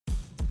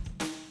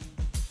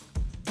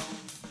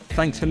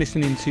Thanks for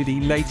listening to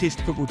the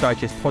latest Football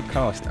Digest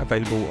podcast,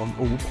 available on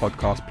all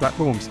podcast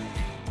platforms.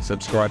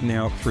 Subscribe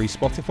now through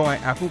Spotify,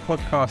 Apple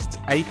Podcasts,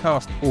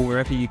 Acast, or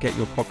wherever you get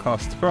your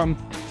podcasts from,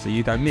 so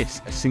you don't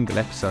miss a single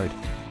episode.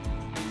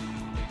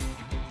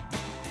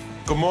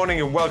 Good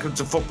morning and welcome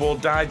to Football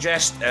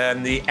Digest.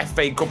 The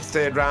FA Cup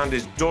third round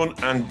is done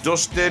and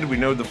dusted. We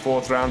know the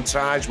fourth round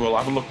ties. We'll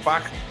have a look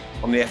back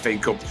on the FA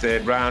Cup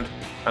third round.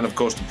 And of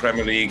course, the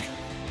Premier League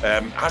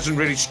hasn't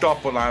really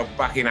stopped, but now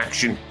back in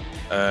action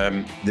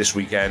this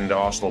weekend.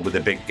 Arsenal with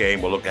a big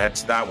game. We'll look ahead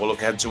to that. We'll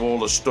look ahead to all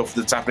the stuff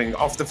that's happening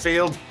off the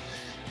field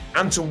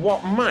and to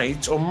what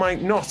might or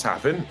might not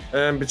happen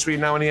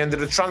between now and the end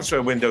of the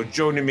transfer window.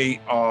 Joining me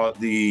are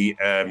the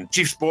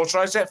chief sports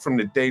writer from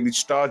the Daily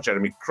Star,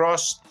 Jeremy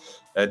Cross,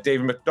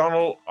 David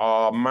McDonnell,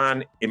 our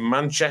man in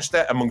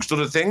Manchester, amongst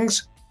other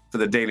things, for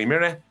the Daily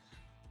Mirror,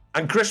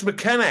 and Chris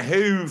McKenna,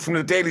 who from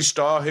the Daily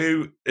Star,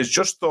 who is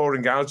just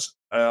thawing out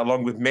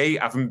along with me,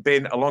 having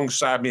been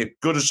alongside me at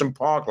Goodison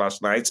Park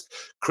last night.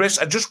 Chris,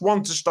 I just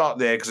want to start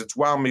there because it's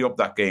wound me up,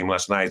 that game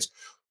last night.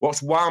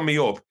 What's wound me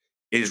up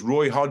is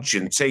Roy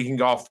Hodgson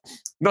taking off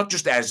not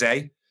just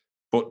Eze,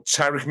 but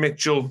Tyrick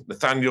Mitchell,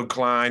 Nathaniel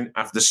Klein.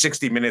 After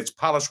 60 minutes,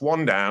 Palace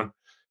 1 down.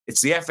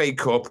 It's the FA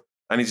Cup,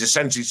 and he's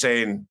essentially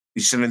saying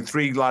he's sending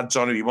 3 lads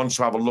on who he wants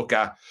to have a look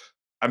at.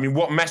 I mean,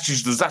 what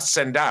message does that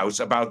send out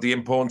about the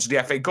importance of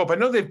the FA Cup? I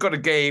know they've got a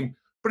game,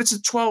 but it's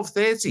at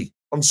 12:30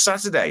 on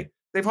Saturday.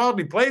 They've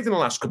hardly played in the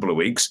last couple of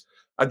weeks.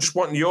 I just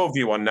want your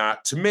view on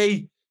that. To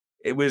me,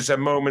 it was a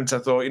moment I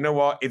thought, you know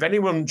what, if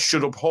anyone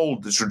should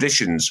uphold the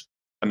traditions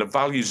and the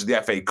values of the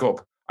FA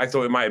Cup, I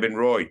thought it might have been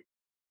Roy,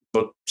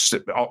 but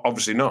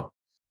obviously not.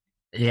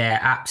 Yeah,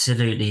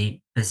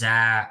 absolutely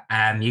bizarre.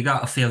 You got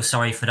to feel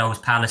sorry for those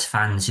Palace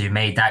fans who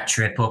made that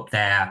trip up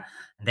there.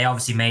 They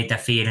obviously made their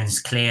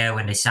feelings clear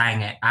when they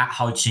sang it at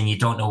Hodgson. You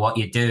don't know what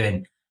you're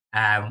doing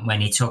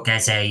when he took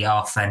Eze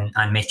off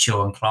and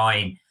Mitchell and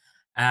Klein.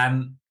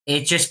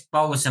 It just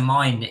boggles the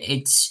mind.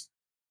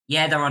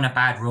 They're on a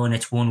bad run.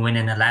 It's 1 win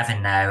in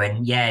 11 now.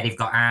 And yeah, they've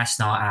got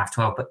Arsenal at half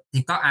 12, but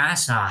they've got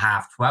Arsenal at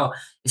half 12.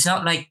 It's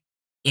not like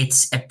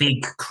it's a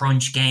big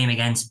crunch game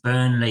against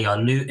Burnley or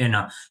Luton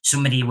or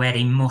somebody where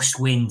they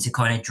must win to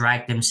kind of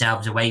drag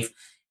themselves away.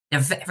 They're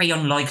very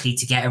unlikely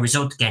to get a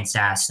result against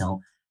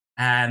Arsenal.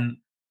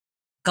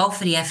 Go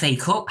for the FA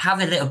Cup,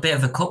 have a little bit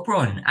of a cup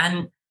run.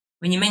 And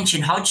when you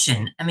mention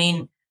Hodgson, I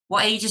mean,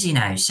 what age is he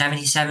now?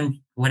 77,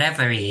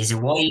 whatever he is.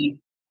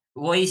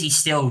 Why is he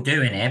still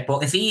doing it?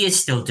 But if he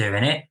is still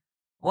doing it,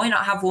 why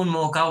not have one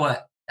more go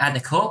at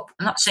the cup?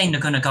 I'm not saying they're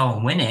going to go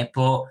and win it,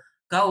 but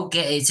go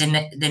get it.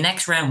 The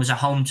next round was a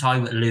home tie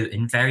with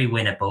Luton, very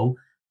winnable.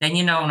 Then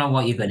you don't know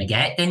what you're going to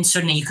get. Then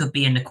suddenly you could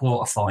be in the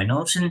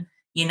quarterfinals, and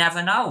you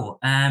never know.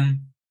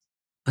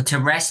 But to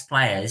rest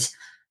players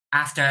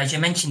after, as you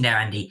mentioned there,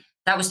 Andy,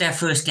 that was their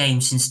first game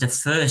since the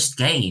first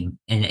game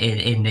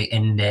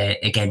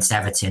against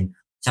Everton.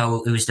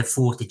 So it was the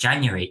 4th of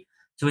January.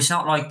 So it's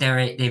not like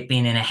they've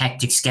been in a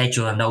hectic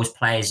schedule and those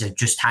players have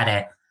just had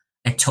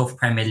a tough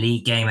Premier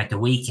League game at the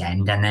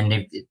weekend, and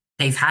then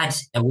they've had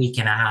a week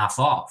and a half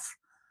off,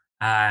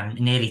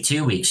 nearly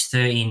 2 weeks,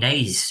 13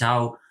 days.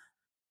 So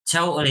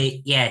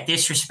totally,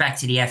 disrespect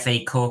to the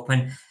FA Cup.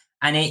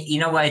 And it, you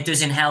know what, it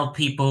doesn't help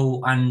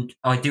people, and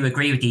I do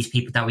agree with these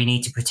people that we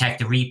need to protect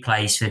the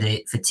replays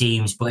for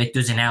teams, but it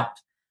doesn't help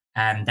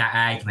that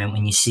argument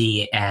when you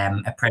see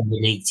a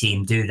Premier League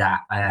team do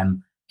that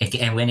and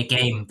win a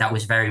game that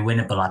was very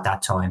winnable at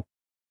that time.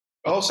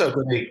 Also,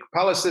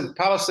 Palace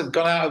have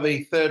gone out of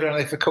the third round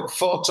of the FA Cup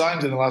 4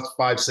 times in the last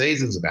 5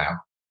 seasons now.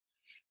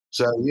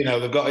 So,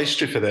 they've got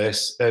history for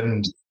this.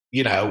 And,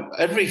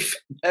 every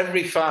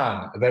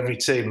fan of every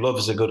team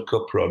loves a good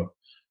cup run.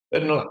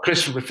 And like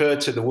Chris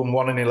referred to the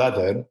 1 in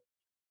 11.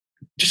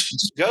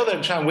 Just go there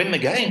and try and win the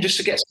game just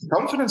to get some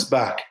confidence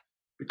back.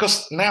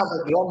 Because now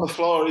they're on the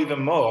floor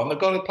even more and they've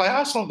got to play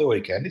Arsenal at the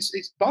weekend.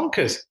 It's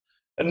bonkers.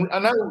 And I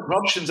know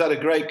Robson's had a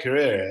great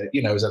career.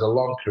 He's had a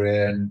long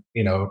career and,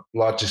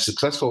 largely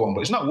successful one,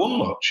 but he's not won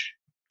much.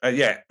 I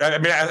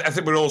mean, I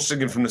think we're all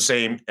singing from the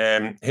same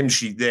hymn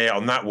sheet there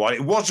on that one.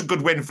 It was a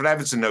good win for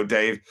Everton, though,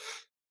 Dave.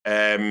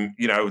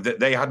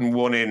 They hadn't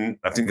won in,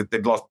 I think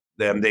they'd lost,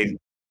 they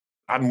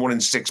hadn't won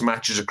in 6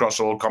 matches across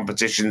all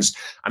competitions.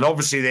 And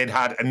obviously they'd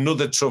had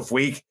another tough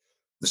week.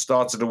 The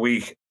start of the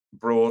week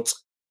brought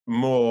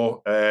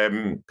more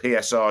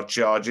PSR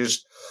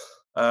charges.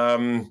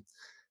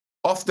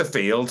 Off the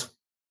field,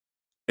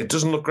 it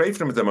doesn't look great for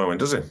them at the moment,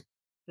 does it?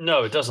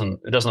 No, it doesn't.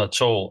 It doesn't at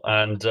all.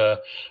 And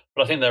but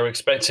I think they're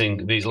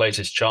expecting these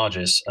latest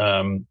charges.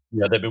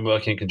 They've been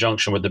working in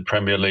conjunction with the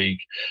Premier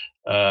League,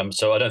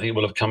 so I don't think it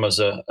will have come as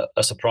a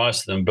surprise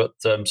to them. But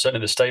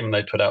certainly the statement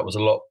they put out was a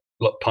lot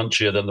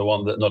punchier than the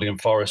one that Nottingham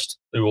Forest,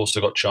 who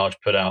also got charged,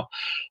 put out.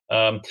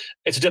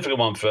 It's a difficult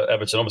one for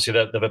Everton. Obviously,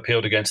 they've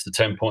appealed against the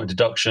 10-point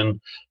deduction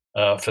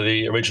for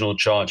the original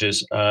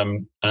charges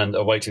and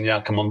awaiting the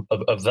outcome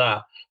of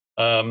that.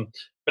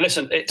 But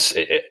listen,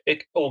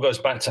 it all goes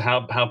back to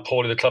how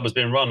poorly the club has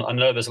been run. I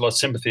know there's a lot of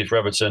sympathy for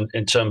Everton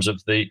in terms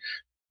of the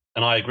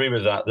And I agree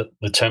with that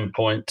the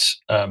 10-point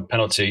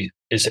penalty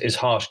is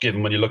harsh,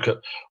 given when you look at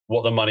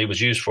what the money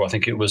was used for. I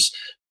think it was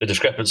the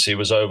discrepancy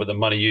was over the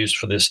money used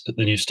for the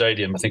new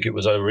stadium. I think it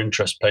was over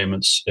interest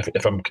payments,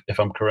 if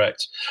I'm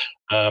correct.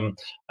 And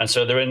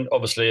so they're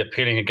obviously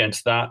appealing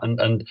against that,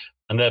 and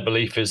their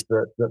belief is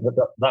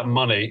that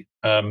money,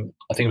 I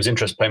think it was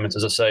interest payments,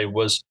 as I say,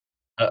 was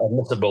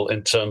admissible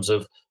in terms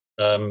of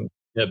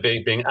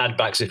being add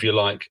backs, if you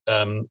like,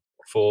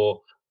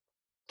 for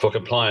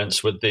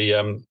compliance with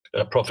the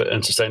profit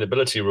and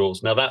sustainability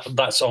rules. Now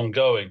that's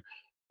ongoing,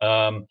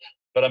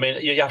 but I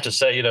mean, you have to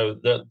say,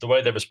 the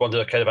way they responded.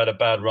 Okay, they've had a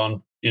bad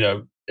run,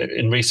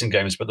 in recent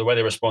games, but the way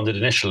they responded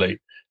initially,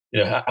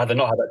 had they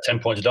not had that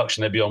 10-point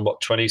deduction, they'd be on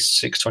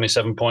 26,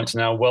 27 points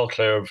now, well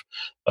clear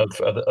of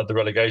the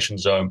relegation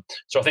zone.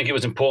 So I think it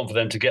was important for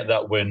them to get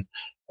that win,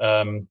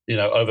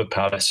 over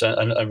Palace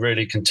and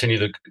really continue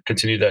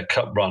their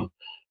cup run.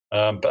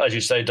 But as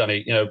you say,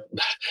 Danny,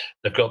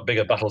 they've got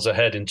bigger battles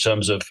ahead in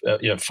terms of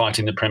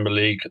fighting the Premier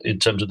League in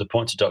terms of the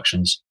point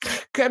deductions.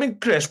 I mean,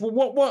 Chris,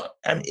 what?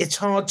 It's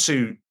hard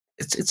to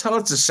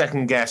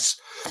second guess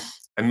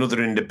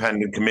another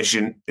independent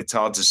commission. It's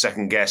hard to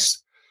second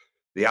guess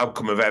the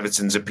outcome of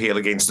Everton's appeal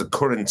against the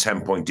current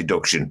 10-point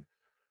deduction.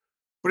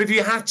 But if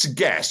you had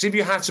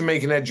to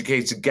make an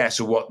educated guess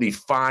of what the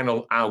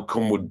final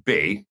outcome would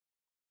be,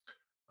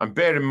 and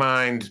bear in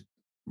mind,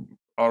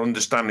 our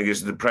understanding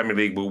is that the Premier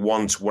League will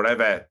want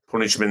whatever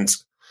punishment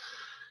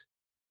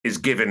is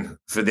given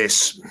for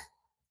this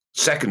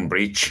second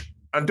breach.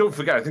 And don't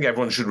forget, I think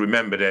everyone should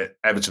remember that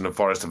Everton and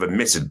Forest have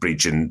admitted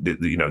breaching.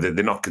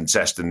 They're not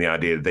contesting the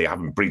idea that they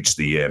haven't breached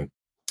the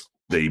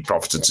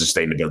profit and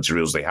sustainability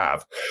rules they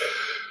have.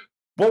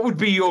 What would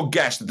be your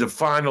guess that the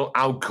final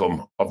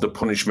outcome of the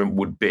punishment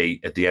would be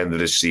at the end of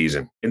this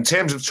season, in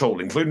terms of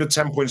total, including the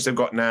 10 points they've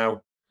got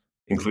now,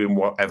 including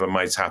whatever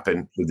might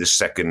happen with this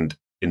second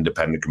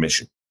independent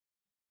commission?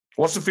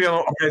 What's the feeling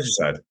on your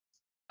side?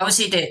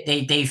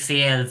 Obviously, they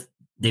feel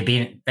they've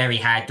been very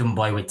hard done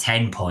by with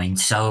 10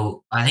 points.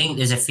 So I think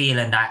there's a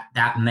feeling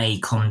that may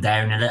come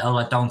down a little.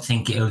 I don't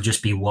think it'll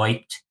just be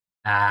wiped.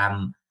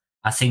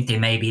 I think they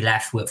may be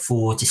left with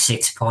 4 to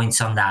 6 points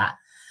on that.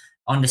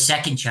 On the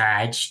second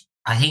charge,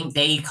 I think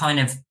they kind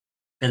of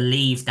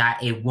believe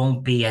that it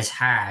won't be as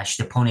harsh,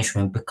 the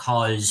punishment,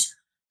 because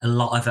a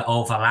lot of it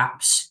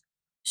overlaps.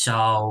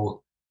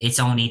 So this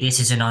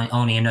is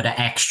only another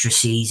extra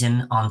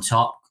season on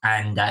top,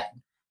 and that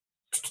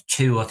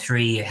 2 or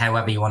 3,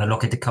 however you want to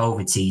look at the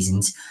COVID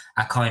seasons,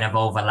 are kind of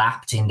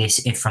overlapped in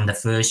this from the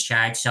first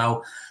charge.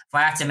 So if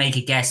I had to make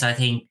a guess, I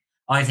think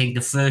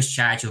the first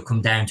charge will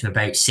come down to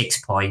about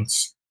 6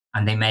 points,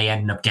 and they may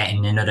end up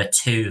getting another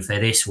 2 for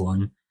this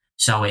one.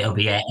 So it'll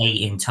be 8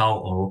 in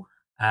total,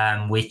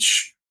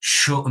 which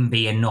shouldn't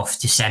be enough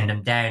to send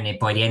them down.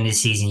 By the end of the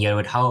season, you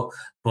would hope,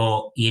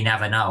 but you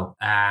never know.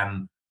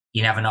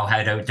 You never know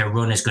how the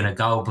run is going to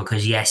go,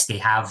 because yes, they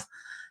have,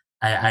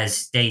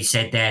 as they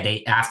said there,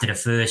 after the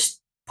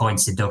first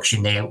points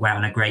deduction, they went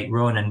on a great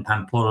run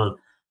and pull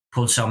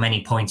so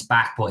many points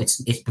back, but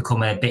it's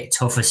become a bit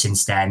tougher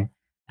since then.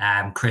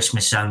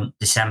 Christmas and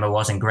December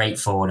wasn't great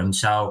for them.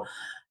 So,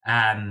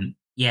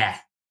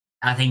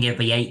 I think it'll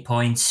be 8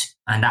 points,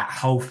 and that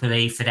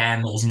hopefully for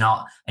them is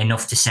not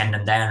enough to send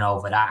them down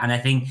over that. And I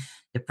think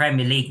the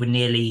Premier League would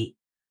nearly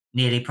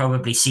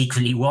probably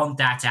secretly want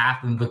that to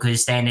happen,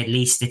 because then at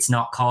least it's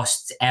not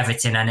cost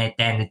Everton, and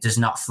it does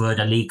not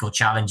further legal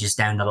challenges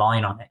down the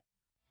line on it.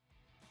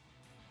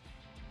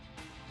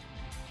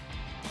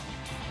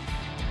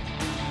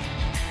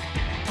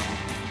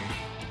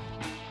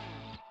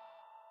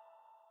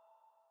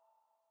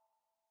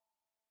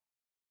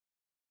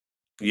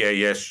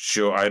 Yeah,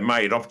 sure. I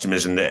admire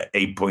optimism that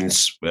 8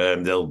 points,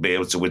 they'll be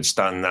able to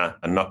withstand that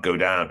and not go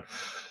down.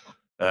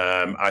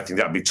 I think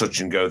that'd be touch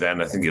and go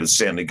then. I think it'll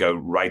certainly go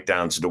right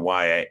down to the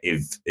wire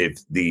if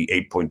the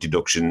 8-point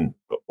deduction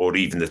or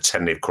even the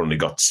 10 they've currently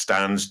got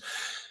stands.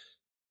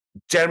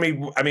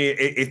 Jeremy, I mean,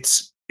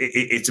 it's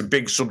a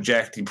big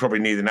subject. You probably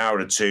need an hour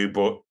or two,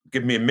 but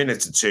give me a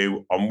minute or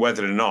two on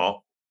whether or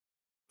not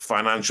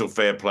financial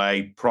fair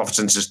play, profits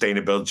and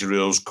sustainability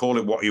rules, call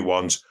it what you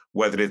want,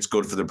 whether it's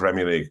good for the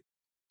Premier League.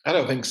 I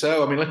don't think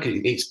so. I mean, look,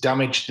 it's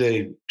damaged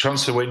the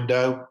transfer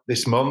window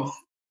this month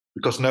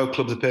because no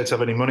clubs appear to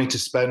have any money to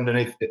spend.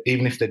 And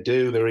even if they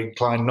do, they're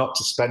inclined not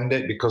to spend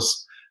it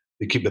because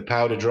they keep the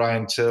powder dry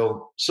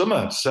until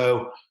summer.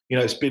 So,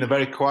 it's been a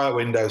very quiet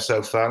window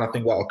so far, and I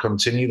think that'll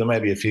continue. There may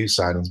be a few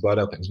signings, but I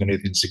don't think there's going to be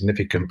anything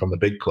significant from the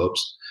big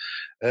clubs.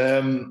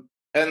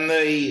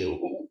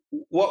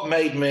 What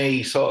made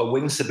me sort of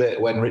wince a bit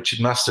when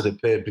Richard Masters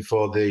appeared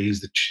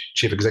he's the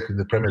chief executive of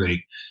the Premier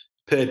League,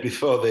 appeared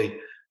before the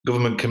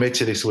government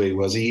committee this week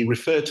was he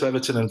referred to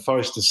Everton and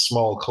Forest as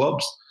small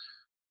clubs,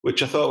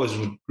 which I thought was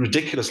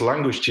ridiculous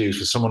language to use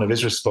for someone of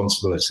his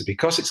responsibility,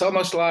 because it's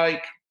almost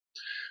like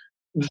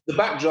the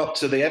backdrop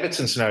to the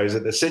Everton scenario is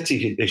that the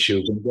City issue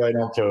has been going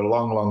on for a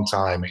long, long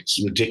time.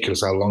 It's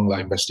ridiculous how long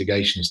that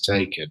investigation has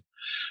taken.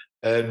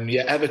 And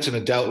yet Everton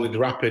are dealt with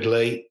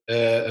rapidly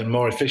and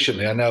more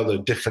efficiently. I know there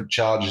are different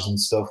charges and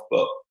stuff,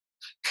 but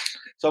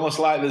It's almost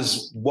like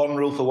there's one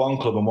rule for one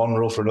club and one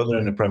rule for another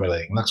in the Premier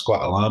League, and that's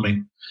quite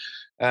alarming.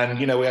 And,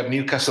 we had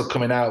Newcastle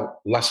coming out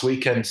last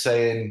weekend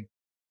saying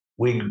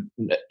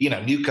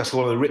Newcastle,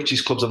 one of the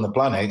richest clubs on the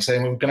planet,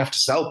 saying we're going to have to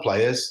sell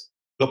players,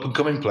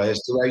 up-and-coming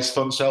players, to raise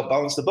funds to help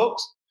balance the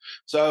books.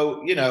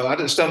 So, I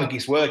just don't think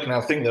it's working.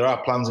 I think there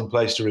are plans in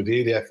place to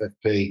review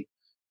the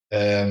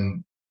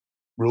FFP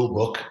rule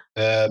book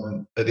at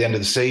the end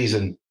of the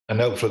season, and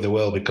hopefully they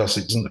will, because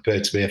it doesn't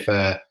appear to be a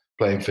fair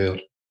playing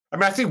field. I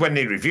mean, I think when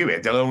they review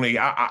it, they'll only.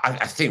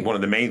 I think one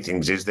of the main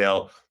things is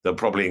they'll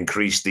probably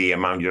increase the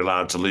amount you're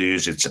allowed to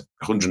lose. It's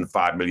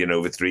 105 million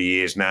over 3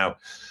 years now.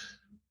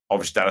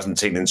 Obviously, that hasn't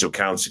taken into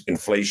account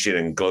inflation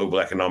and global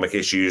economic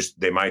issues.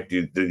 They might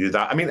do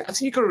that. I mean, I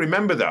think you've got to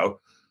remember, though,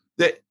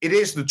 that it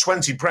is the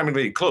 20 Premier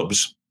League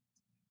clubs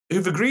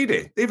who've agreed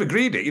it. They've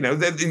agreed it.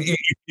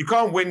 You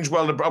can't whinge,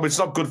 well, it's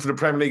not good for the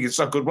Premier League. It's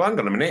not good. Well, hang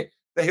on a minute.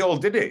 They all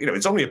did it.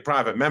 It's only a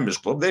private members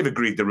club. They've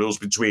agreed the rules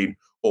between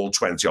all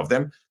 20 of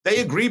them. They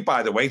agreed,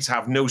 by the way, to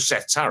have no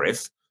set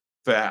tariff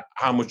for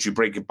how much you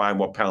break it by and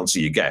what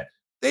penalty you get.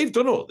 They've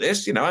done all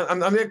this, and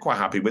they're quite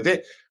happy with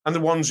it. And the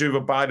ones who've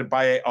abided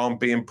by it aren't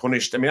being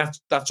punished. I mean,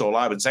 that's all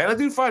I would say. And I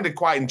do find it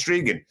quite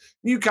intriguing.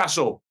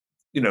 Newcastle,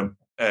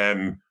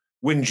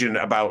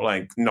 whinging about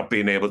like not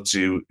being able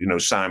to,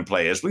 sign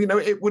players. Well,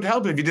 it would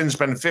help if you didn't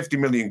spend 50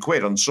 million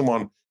quid on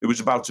someone who was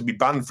about to be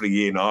banned for a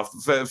year and a half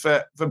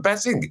for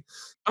betting.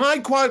 And I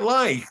quite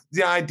like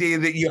the idea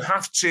that you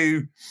have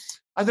to,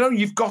 I don't know,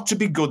 you've got to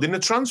be good in the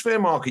transfer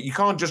market. You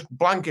can't just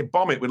blanket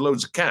bomb it with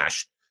loads of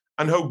cash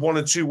and hope one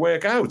or two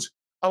work out.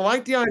 I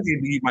like the idea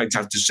that you might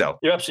have to sell.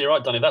 You're absolutely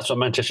right, Danny. That's what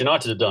Manchester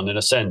United have done, in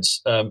a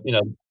sense.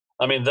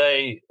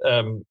 They,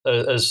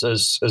 as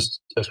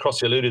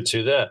Crossy alluded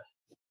to there,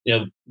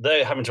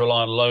 they're having to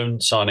rely on loan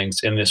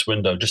signings in this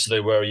window, just as they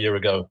were a year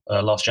ago,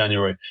 last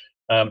January.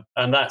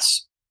 And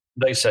that's,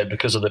 they say,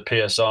 because of the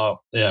PSR,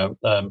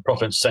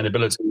 profit and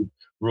sustainability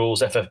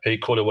rules,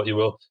 FFP, call it what you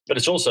will. But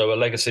it's also a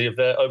legacy of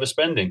their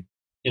overspending.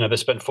 They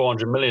spent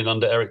 400 million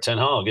under Erik ten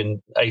Hag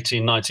in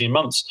 18, 19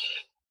 months.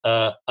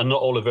 And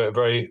not all of it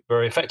very,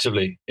 very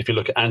effectively. If you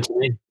look at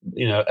Anthony,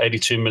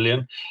 82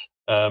 million.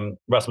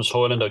 Rasmus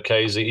Højlund,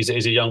 okay, he's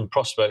a young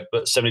prospect,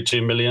 but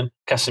 72 million.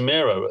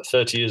 Casemiro at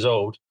 30 years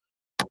old,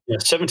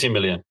 70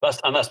 million.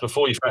 That's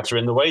before you factor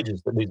in the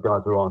wages that these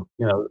guys are on.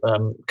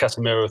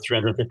 Casemiro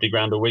 350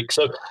 grand a week.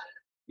 So,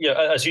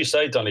 as you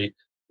say, Donny,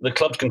 the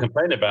clubs can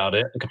complain about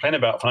it and complain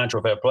about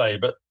financial fair play,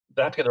 but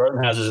they have to get their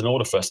own houses in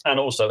order first. And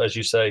also, as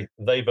you say,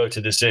 they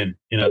voted this in.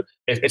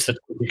 It's the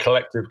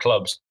collective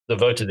clubs that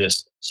voted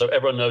this. So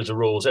everyone knows the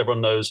rules.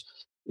 Everyone knows,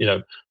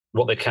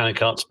 what they can and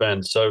can't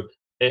spend. So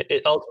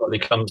it ultimately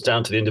comes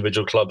down to the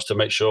individual clubs to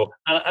make sure,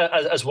 and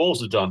as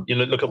Wolves have done,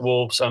 look at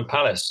Wolves and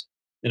Palace.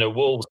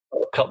 Wolves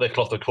cut their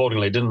cloth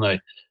accordingly, didn't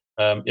they?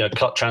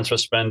 Cut transfer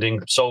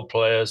spending, sold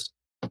players,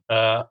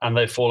 and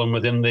they've fallen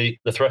within the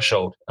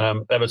threshold.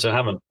 Everton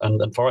haven't,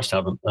 and Forest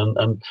haven't,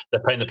 and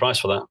they're paying the price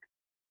for that.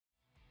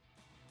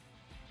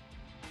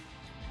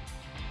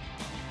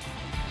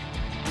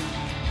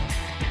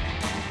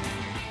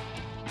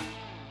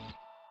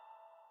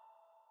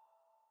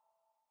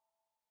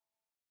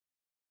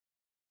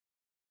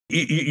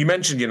 You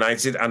mentioned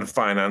United and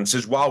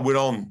finances. While we're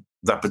on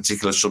that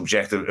particular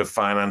subject of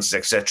finances,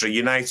 etc.,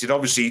 United,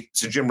 obviously,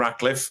 Sir Jim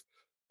Ratcliffe,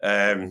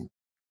 a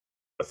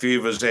few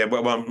of us there,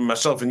 well,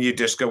 myself and you,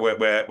 Disco,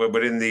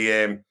 we're in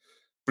the,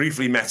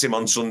 briefly met him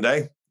on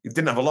Sunday. He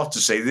didn't have a lot to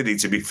say, did he,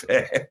 to be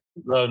fair?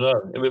 No.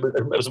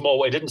 It was more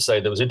what he didn't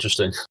say that was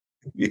interesting.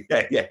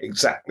 Yeah,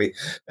 exactly.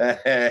 He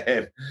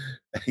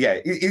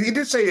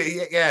did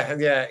say,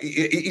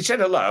 he said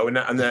hello,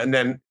 and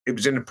then it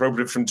was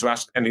inappropriate for him to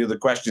ask any other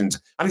questions.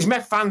 And he's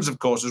met fans, of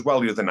course, as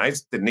well the other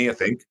night, didn't he, I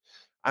think?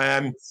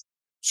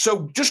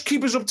 So just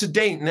keep us up to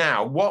date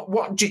now.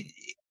 What do you,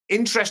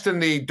 interest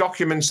in the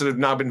documents that have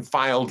now been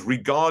filed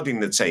regarding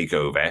the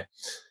takeover,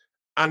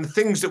 and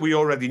things that we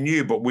already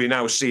knew, but we're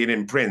now seeing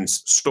in print,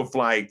 stuff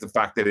like the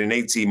fact that in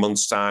 18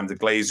 months' time, the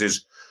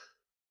Glazers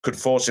could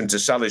force him to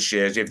sell his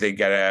shares if they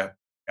get a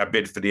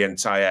bid for the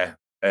entire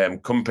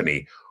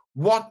company.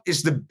 What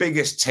is the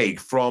biggest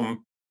take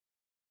from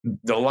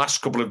the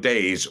last couple of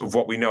days of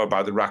what we know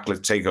about the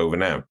Ratcliffe takeover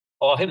now?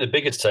 I think the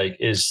biggest take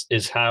is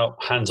how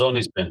hands-on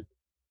he's been.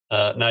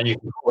 Now you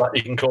can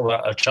call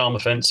that a charm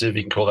offensive,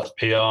 you can call that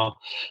PR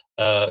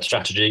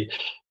strategy,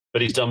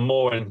 but he's done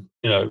more in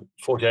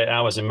 48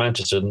 hours in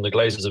Manchester than the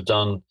Glazers have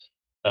done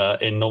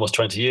in almost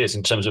 20 years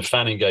in terms of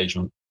fan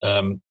engagement.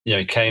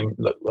 He came.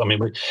 Look, I mean,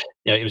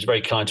 he was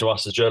very kind to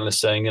us as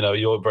journalists, saying,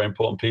 you're very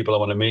important people. I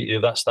want to meet you.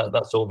 That's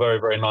all very,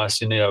 very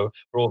nice. We're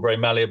all very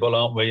malleable,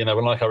 aren't we?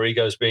 We like our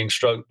egos being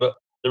stroked, but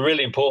the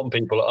really important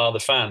people are the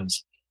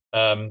fans.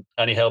 And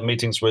he held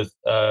meetings with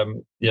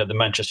the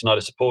Manchester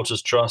United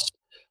Supporters Trust,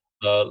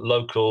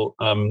 local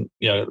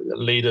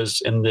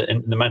leaders in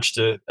the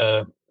Manchester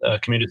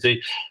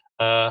community,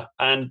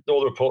 and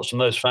all the reports from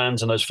those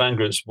fans and those fan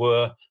groups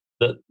were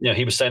that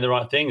he was saying the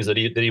right things, that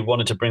he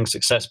wanted to bring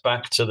success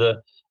back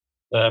to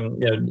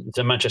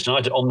to Manchester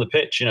United on the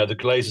pitch. The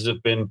Glazers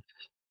have been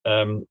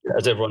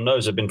as everyone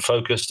knows, have been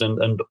focused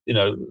and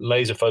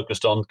laser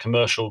focused on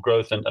commercial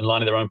growth and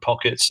lining their own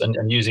pockets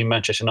and using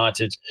Manchester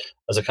United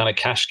as a kind of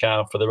cash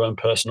cow for their own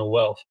personal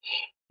wealth.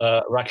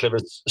 Ratcliffe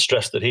has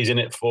stressed that he's in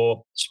it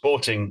for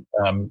sporting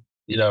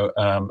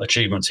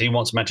achievements. He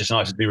wants Manchester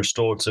United to be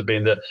restored to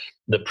being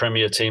the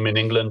premier team in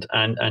England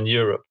and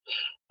Europe.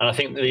 And I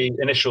think the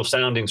initial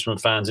soundings from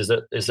fans is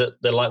that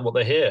they like what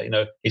they hear.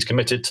 He's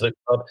committed to the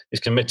club. He's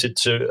committed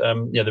to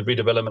the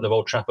redevelopment of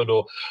Old Trafford,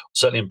 or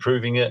certainly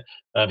improving it.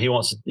 He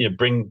wants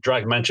to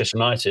drag Manchester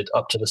United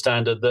up to the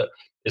standard that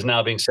is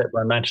now being set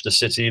by Manchester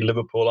City,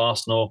 Liverpool,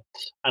 Arsenal,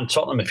 and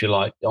Tottenham, if you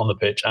like, on the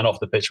pitch and off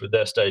the pitch with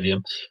their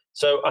stadium.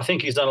 So I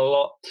think he's done a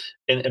lot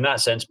in that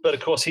sense. But of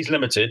course, he's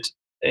limited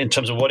in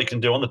terms of what he can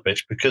do on the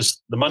pitch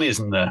because the money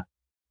isn't there.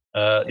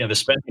 The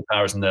spending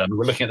power isn't there.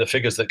 We're looking at the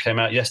figures that came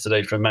out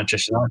yesterday from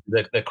Manchester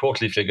United, their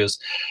quarterly figures,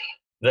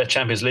 their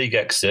Champions League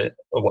exit,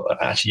 or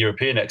actually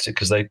European exit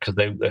because they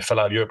fell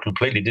out of Europe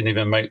completely, didn't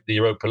even make the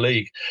Europa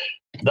League.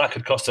 That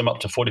could cost them up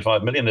to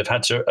 45 million. They've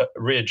had to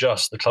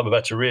readjust. The club have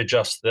had to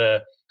readjust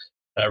their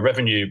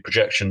revenue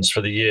projections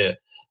for the year,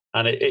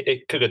 and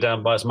it could go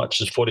down by as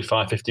much as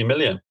 45, 50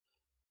 million.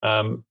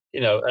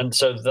 And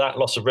so that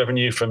loss of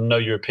revenue from no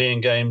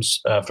European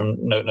games, from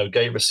no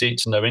gate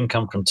receipts, no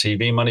income from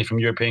TV money from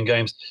European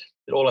games,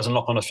 it all has a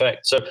knock-on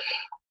effect. So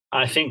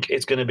I think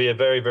it's going to be a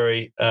very,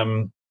 very,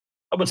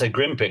 I wouldn't say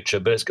grim picture,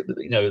 but it's,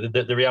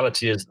 the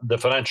reality is the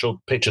financial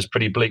picture is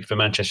pretty bleak for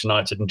Manchester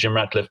United and Jim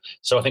Ratcliffe.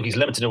 So I think he's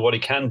limited in what he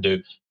can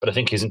do, but I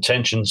think his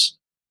intentions,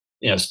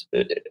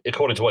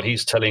 according to what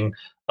he's telling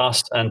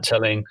us and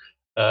telling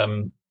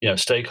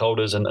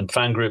stakeholders and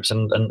fan groups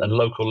and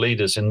local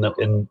leaders in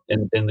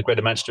the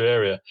Greater Manchester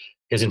area,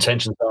 his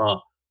intentions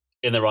are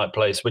in the right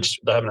place, which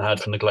they haven't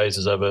had from the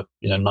Glazers over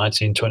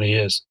 19, 20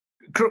 years.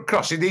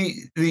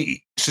 Crossy,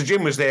 so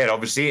Jim was there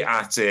obviously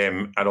at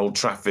Old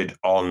Trafford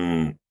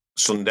on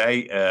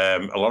Sunday.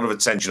 A lot of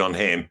attention on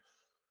him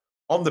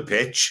on the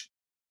pitch.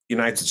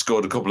 United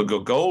scored a couple of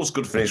good goals.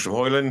 Good finish from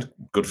Højlund.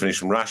 Good finish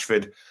from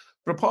Rashford.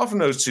 But apart from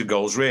those two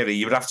goals, really,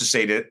 you would have to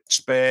say that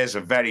Spurs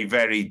are very,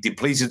 very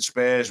depleted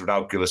Spurs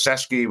without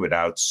Kulusevski,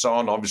 without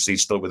Son, obviously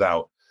still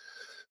without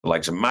the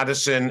likes of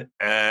Maddison.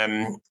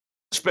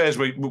 Spurs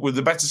were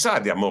the better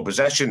side. They had more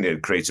possession. They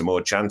had created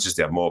more chances.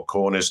 They had more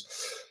corners.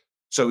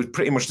 So it was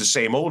pretty much the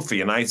same old for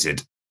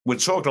United. We're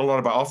talking a lot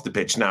about off the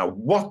pitch now.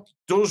 What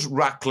does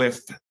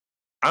Ratcliffe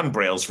and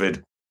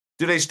Brailsford,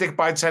 do they stick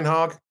by Ten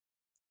Hag?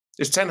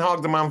 Is Ten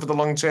Hag the man for the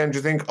long term, do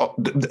you think? Or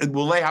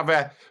will they have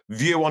a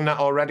view on that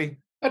already?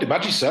 I'd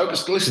imagine so,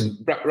 because listen,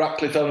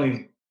 Ratcliffe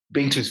only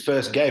been to his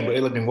first game, but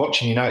he'll have been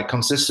watching United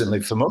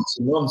consistently for months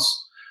and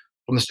months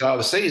from the start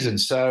of the season.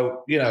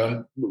 So,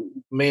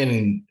 me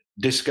and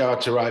Disco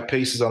had to write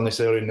pieces on this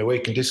earlier in the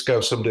week, and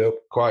Disco summed it up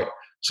quite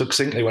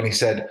succinctly when he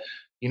said,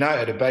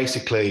 United are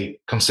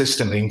basically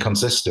consistently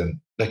inconsistent.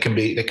 They can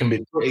be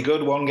pretty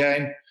good one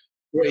game,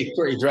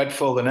 pretty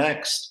dreadful the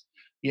next.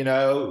 They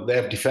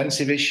have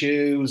defensive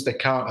issues. They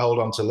can't hold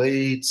on to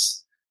leads.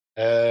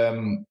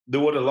 They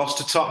would have lost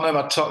to Tottenham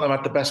had Tottenham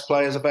had the best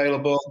players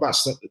available.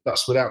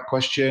 That's without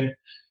question.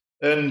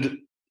 And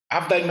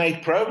have they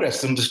made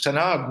progress under Ten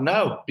Hag?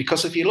 No,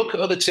 because if you look at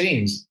other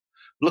teams,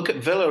 look at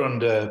Villa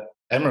under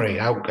Emery,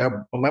 how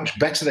much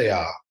better they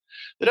are.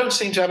 They don't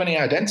seem to have any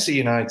identity,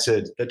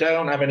 United. They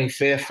don't have any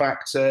fear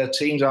factor.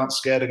 Teams aren't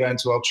scared of going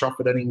to Old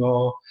Trafford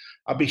anymore.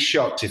 I'd be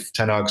shocked if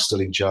Ten Hag's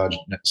still in charge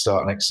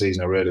start next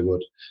season. I really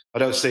would. I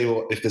don't see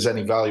if there's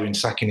any value in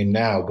sacking him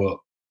now, but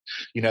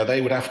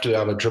they would have to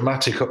have a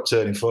dramatic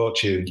upturn in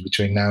fortunes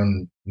between now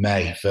and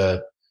May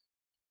for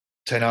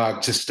Ten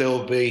Hag to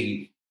still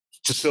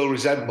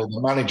resemble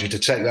the manager to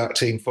take that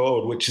team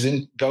forward, which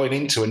is going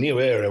into a new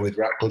era with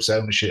Ratcliffe's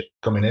ownership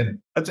coming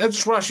in. I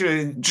just want to ask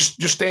you,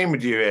 just staying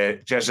with you,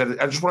 Jez,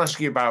 I just want to ask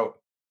you about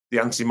the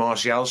Anthony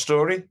Martial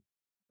story.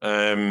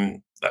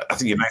 I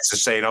think United are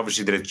saying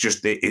obviously that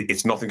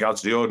it's nothing out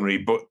of the ordinary,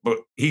 but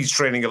he's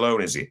training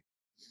alone, is he?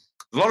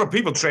 A lot of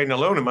people training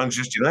alone at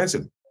Manchester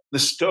United. The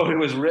story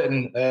was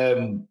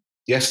written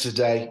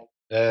yesterday,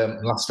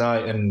 last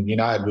night, and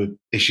United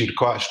issued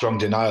quite a strong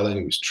denial that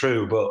it was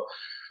true. But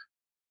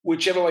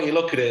whichever way you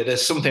look at it,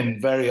 there's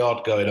something very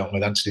odd going on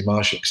with Anthony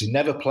Martial because he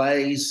never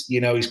plays.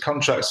 His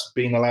contract's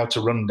being allowed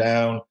to run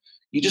down.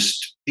 He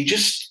just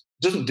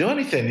doesn't do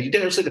anything. You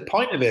don't see the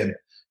point of him. You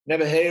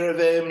never hear of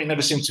him. He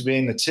never seems to be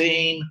in the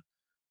team.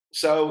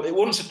 So it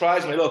wouldn't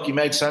surprise me. Look, he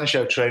made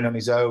Sancho train on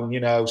his own,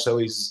 so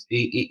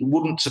it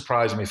wouldn't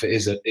surprise me if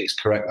it's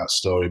correct, that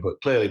story.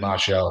 But clearly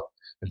Martial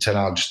and Ten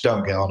Hag just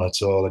don't get on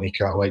at all, and he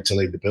can't wait to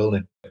leave the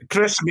building.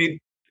 Chris, I mean,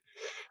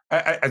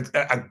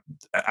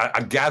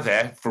 I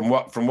gather from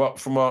what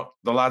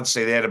the lads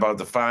say there about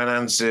the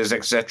finances,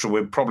 etc.,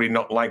 we're probably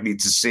not likely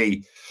to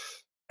see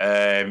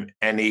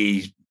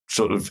any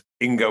sort of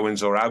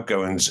ingoings or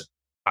outgoings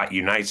at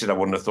United. I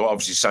wouldn't have thought.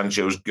 Obviously,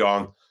 Sancho's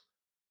gone.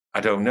 I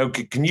don't know.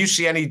 Can you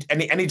see any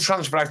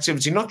transfer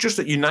activity, not just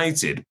at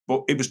United,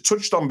 but it was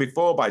touched on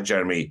before by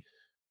Jeremy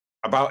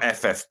about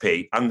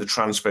FFP and the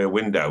transfer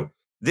window.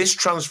 This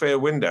transfer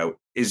window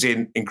is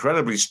in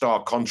incredibly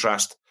stark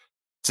contrast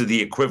to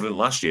the equivalent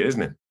last year,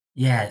 isn't it?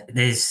 Yeah,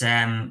 there's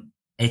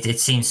it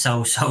seems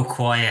so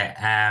quiet.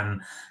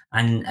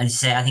 And as you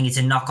say, I think it's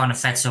a knock-on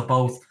effect. So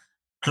both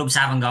clubs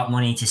haven't got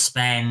money to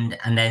spend,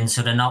 and then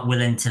so they're not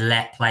willing to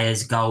let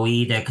players go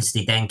either because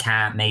they then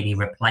can't maybe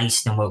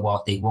replace them with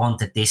what they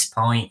want at this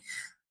point.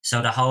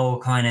 So the whole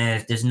kind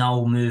of there's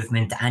no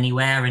movement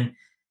anywhere, and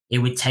it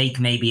would take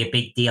maybe a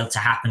big deal to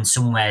happen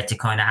somewhere to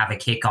kind of have a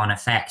kick-on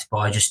effect. But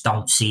I just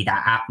don't see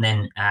that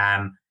happening.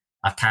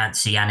 I can't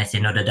see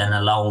anything other than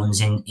the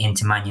loans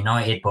into Man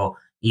United, but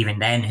even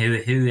then,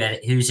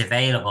 who's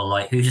available?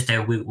 Like who's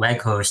their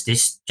Weghorst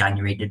this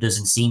January? There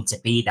doesn't seem to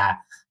be that.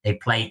 They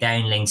play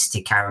down links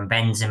to Karim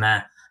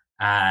Benzema,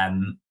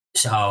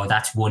 so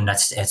that's one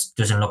that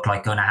doesn't look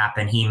like going to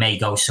happen. He may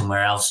go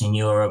somewhere else in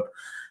Europe.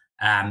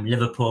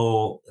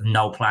 Liverpool,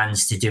 no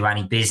plans to do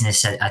any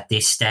business at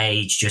this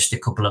stage. Just a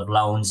couple of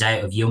loans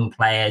out of young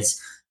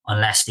players,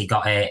 unless they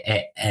got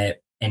an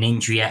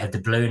injury out of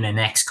the blue in the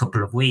next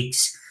couple of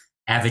weeks.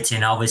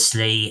 Everton,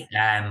 obviously,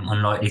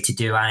 unlikely to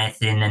do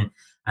anything,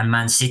 and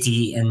Man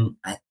City and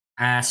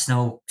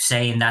Arsenal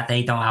saying that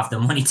they don't have the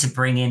money to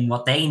bring in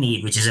what they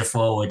need, which is a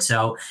forward.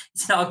 So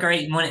it's not a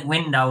great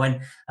window,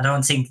 and I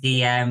don't think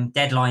the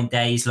deadline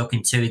day is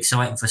looking too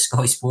exciting for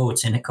Sky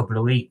Sports in a couple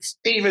of weeks.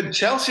 Even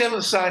Chelsea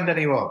haven't signed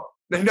anyone.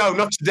 No,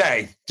 not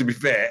today, to be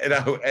fair.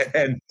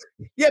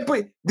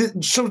 But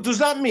so does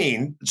that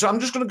mean? So I'm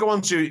just going to go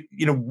on to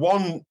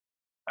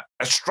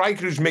a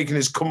striker who's making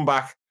his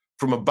comeback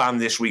from a ban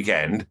this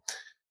weekend,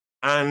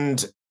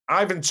 and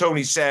Ivan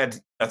Toney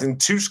said, I think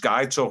to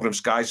Sky, talking of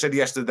Sky, said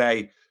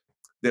yesterday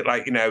that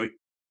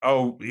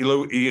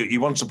he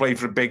wants to play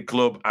for a big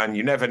club, and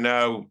you never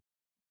know.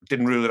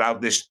 Didn't rule it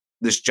out this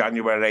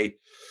January.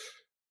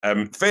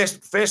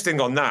 First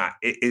thing on that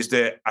is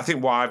that I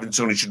think what Ivan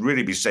Toney should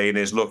really be saying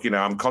is, look,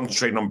 I'm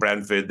concentrating on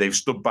Brentford. They've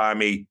stood by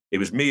me. It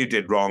was me who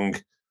did wrong.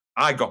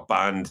 I got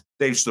banned.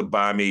 They've stood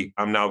by me.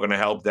 I'm now going to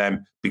help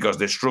them because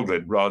they're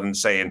struggling, rather than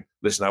saying,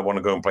 listen, I want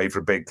to go and play for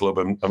a big club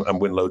and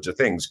win loads of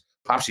things.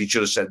 Perhaps he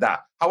should have said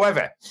that.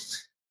 However,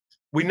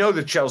 we know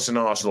that Chelsea and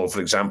Arsenal,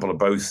 for example, are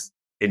both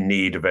in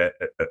need of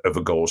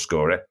a goal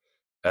scorer.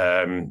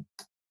 Can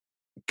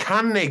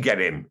they get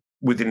him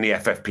within the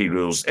FFP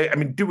rules? I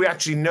mean, do we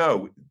actually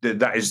know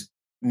that is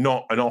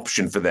not an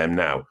option for them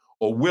now?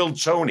 Or will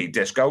Tony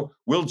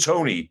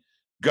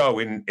go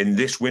in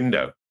this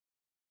window?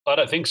 I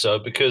don't think so,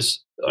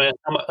 because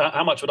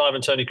how much would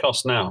Ivan Toney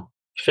cost now?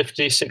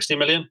 50, 60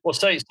 million? Well,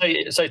 say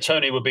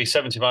Toney would be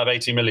 75,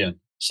 80 million,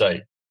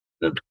 say.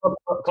 The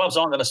clubs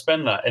aren't going to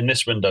spend that in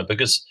this window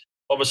because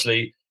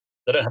obviously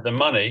they don't have the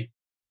money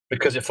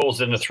because it falls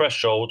within the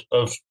threshold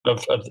of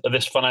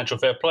this financial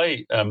fair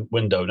play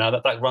window. Now,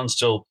 that runs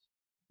till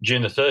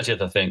June the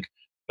 30th, I think.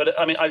 But,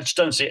 I mean, I just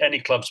don't see any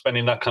club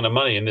spending that kind of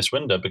money in this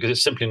window because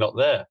it's simply not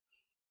there.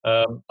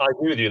 I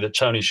agree with you that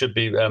Toney should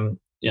be...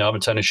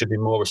 Ivan Toney should be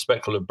more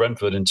respectful of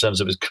Brentford in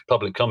terms of his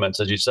public comments,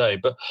 as you say.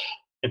 But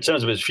in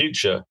terms of his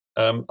future,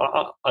 I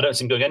don't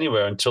see him going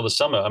anywhere until the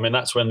summer. I mean,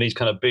 that's when these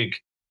kind of big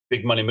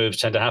money moves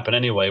tend to happen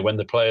anyway, when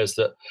the players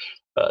that,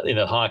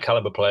 higher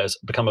caliber players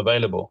become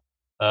available.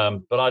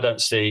 But I don't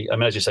see, I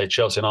mean, as you say,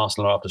 Chelsea and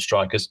Arsenal are after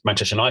strikers.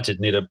 Manchester United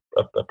need a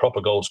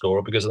proper goal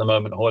scorer because at the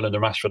moment, Højlund and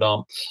Rashford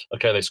aren't,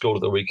 okay, they scored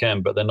at the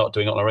weekend, but they're not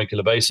doing it on a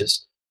regular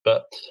basis.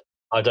 But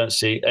I don't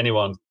see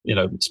anyone,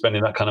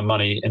 spending that kind of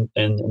money in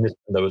this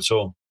window at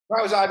all. If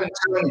I was Ivan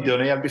Toney,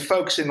 Dunny, I'd be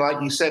focusing,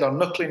 like you said, on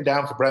knuckling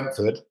down for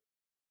Brentford,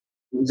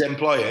 his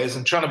employers,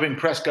 and trying to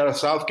impress Gareth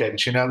Southgate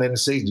between now and the end of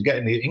the season to get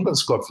in the England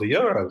squad for the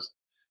Euros.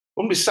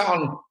 Wouldn't be sat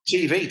on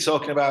TV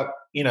talking about,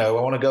 I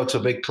want to go to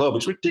a big club.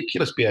 It's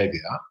ridiculous behaviour,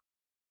 that.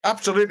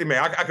 Absolutely, mate.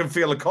 I can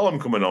feel a column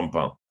coming on,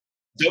 pal.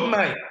 Done,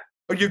 mate.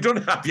 Oh, you've done,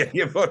 have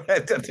you?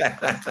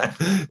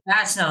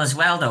 Arsenal as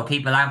well, though,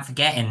 people aren't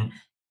forgetting.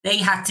 They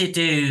had to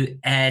do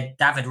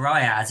David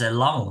Raya as a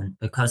loan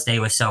because they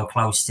were so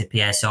close to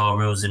PSR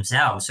rules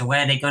themselves. So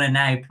where are they going to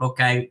now pluck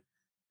out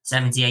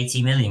 70,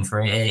 80 million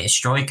for a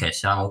striker?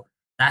 So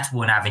that's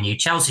one avenue.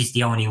 Chelsea's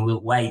the only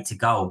way to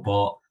go.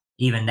 But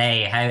even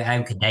they,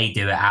 how could they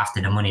do it after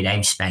the money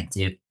they've spent?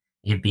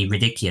 It'd be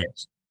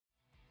ridiculous.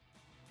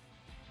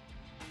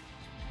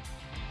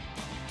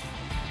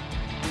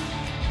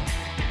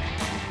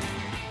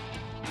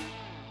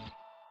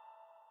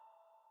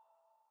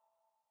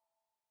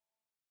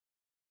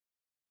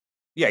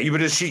 Yeah, you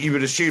would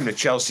assume that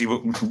Chelsea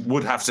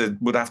would have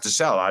to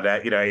sell.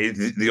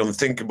 The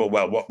unthinkable.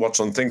 Well, what's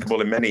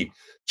unthinkable in many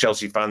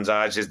Chelsea fans'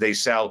 eyes is they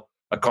sell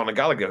a Conor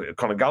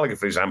Gallagher,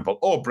 for example,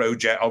 or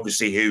Broja,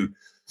 obviously, who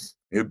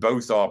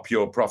both are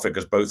pure profit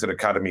because both are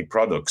academy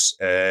products.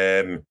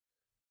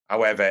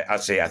 However, I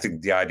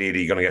think the idea that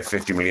you're going to get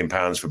 £50 million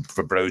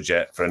for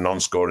Broja for a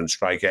non-scoring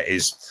striker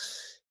is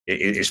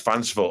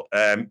fanciful.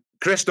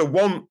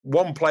 Krista,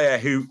 one player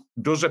who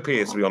does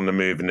appear to be on the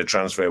move in the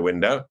transfer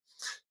window.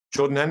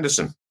 Jordan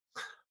Henderson.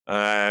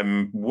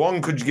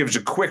 One, could you give us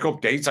a quick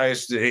update?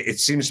 It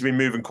seems to be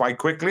moving quite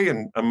quickly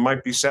and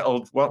might be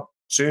settled,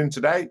 soon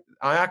today,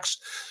 Ajax.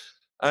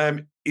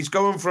 He's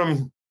going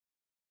from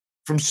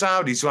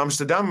Saudi to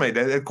Amsterdam, mate.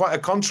 They're quite a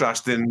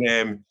contrast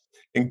in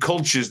in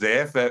cultures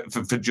there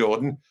for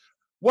Jordan.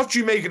 What do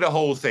you make of the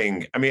whole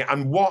thing? I mean,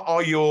 and what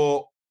are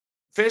your...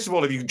 First of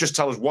all, if you could just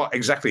tell us what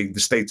exactly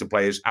the state of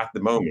play is at the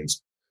moment,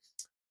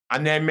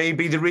 and then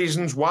maybe the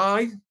reasons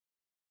why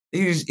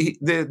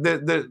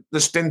the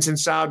stint in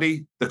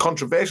Saudi, the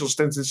controversial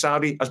stint in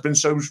Saudi, has been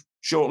so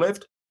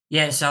short-lived.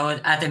 Yeah, so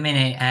at the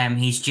minute,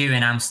 he's due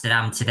in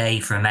Amsterdam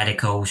today for a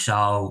medical.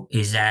 So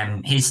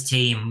his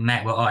team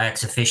met with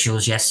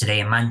ex-officials yesterday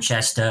in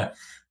Manchester.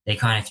 They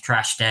kind of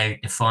trashed out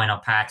the final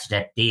part of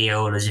that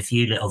deal. There's a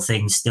few little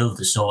things still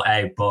to sort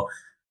out, but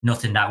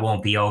nothing that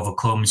won't be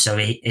overcome. So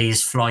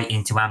his flight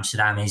into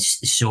Amsterdam is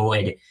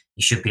sorted.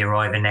 He should be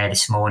arriving there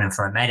this morning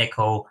for a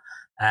medical.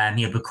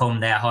 He'll become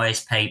their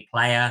highest paid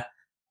player.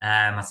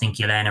 I think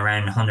he'll earn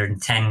around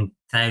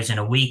 110,000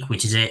 a week,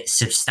 which is a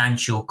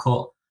substantial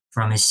cut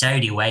from his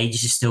Saudi wage.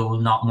 Is still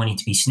not money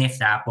to be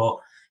sniffed at, but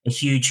a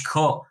huge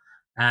cut.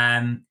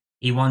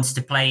 He wants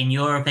to play in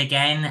Europe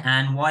again.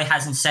 And why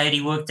hasn't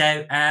Saudi worked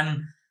out?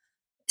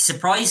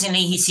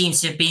 Surprisingly, he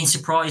seems to have been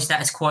surprised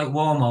that it's quite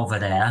warm over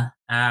there,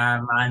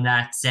 and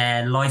that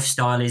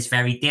lifestyle is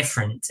very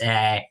different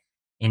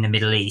in the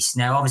Middle East.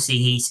 Now, obviously,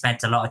 he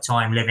spent a lot of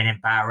time living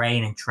in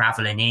Bahrain and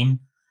traveling in,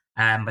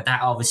 but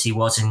that obviously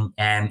wasn't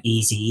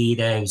easy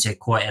either. It was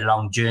quite a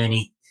long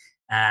journey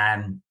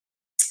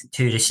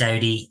to the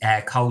Saudi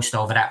coast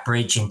over that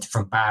bridge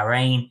from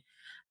Bahrain.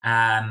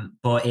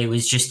 But it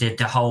was just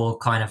the whole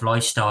kind of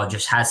lifestyle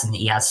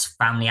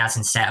family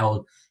hasn't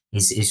settled.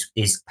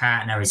 His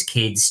partner, his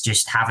kids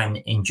just haven't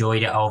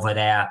enjoyed it over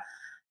there.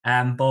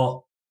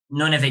 But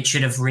none of it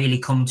should have really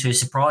come to a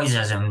surprise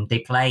as them. They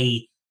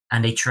play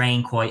and they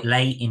train quite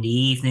late in the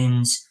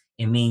evenings.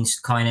 It means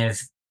kind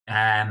of,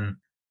 I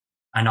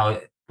know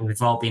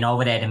we've all been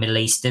over there in the Middle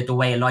East, the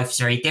way of life is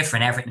very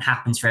different. Everything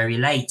happens very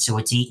late. So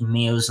it's eating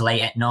meals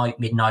late at night,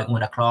 midnight,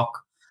 1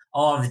 o'clock.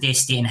 All of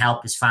this didn't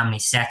help his family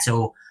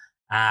settle.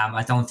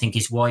 I don't think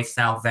his wife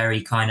felt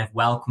very kind of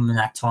welcoming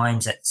at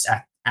times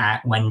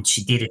when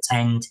she did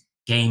attend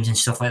games and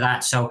stuff like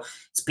that. So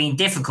it's been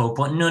difficult,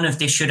 but none of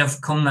this should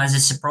have come as a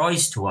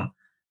surprise to him.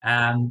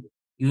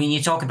 When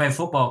you talk about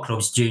football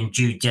clubs doing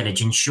due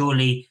diligence,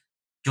 surely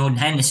Jordan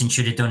Henderson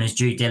should have done his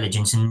due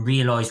diligence and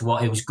realised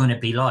what it was going to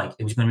be like.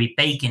 It was going to be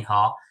baking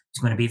hot. It's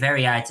going to be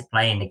very hard to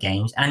play in the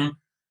games. And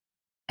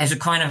as a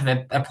kind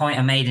of a point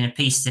I made in a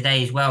piece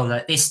today as well,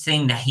 that this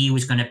thing that he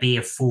was going to be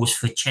a force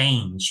for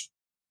change,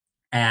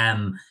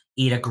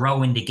 either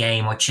growing the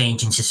game or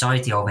changing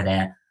society over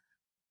there.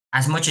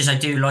 As much as I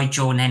do like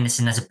Jordan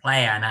Henderson as a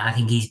player, and I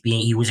think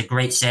he was a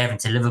great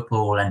servant to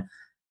Liverpool, and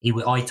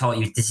I thought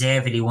he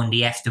deservedly won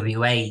the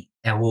FWA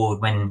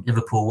award when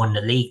Liverpool won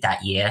the league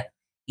that year.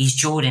 He's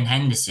Jordan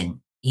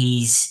Henderson.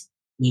 He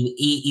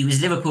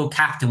was Liverpool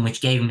captain,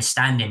 which gave him a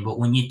standing, but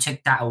when you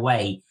took that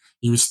away,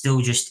 he was still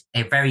just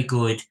a very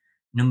good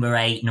number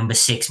 8, number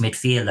 6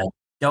 midfielder.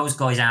 Those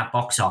guys aren't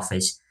box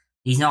office.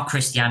 He's not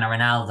Cristiano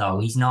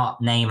Ronaldo. He's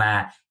not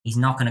Neymar. He's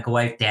not going to go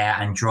out there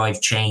and drive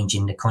change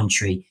in the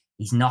country.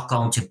 He's not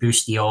going to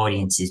boost the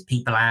audiences.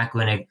 People aren't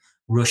going to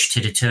rush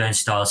to the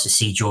turnstiles to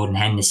see Jordan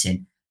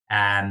Henderson.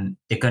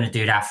 They're going to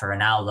do that for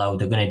Ronaldo.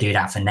 They're going to do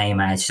that for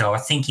Neymar. So I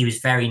think he was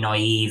very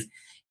naive.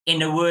 In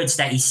the words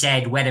that he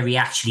said, whether he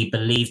actually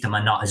believed them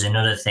or not is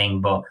another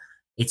thing, but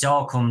it's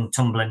all come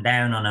tumbling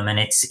down on him, and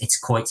it's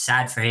quite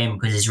sad for him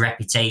because his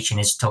reputation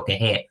has took a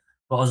hit.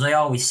 But as I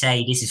always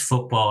say, this is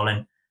football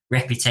and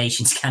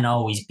reputations can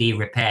always be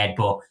repaired,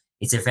 but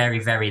it's a very,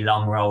 very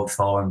long road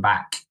for him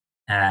back.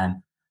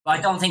 But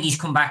I don't think he's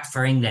come back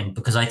for England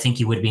because I think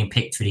he would have been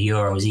picked for the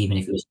Euros even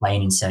if he was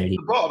playing in Saudi.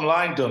 The bottom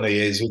line, Dunny,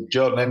 is with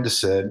Jordan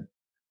Henderson,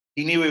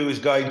 he knew he was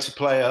going to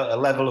play a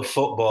level of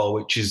football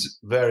which is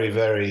very,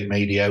 very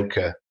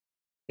mediocre.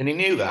 And he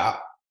knew that.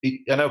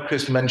 I know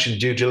Chris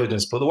mentioned due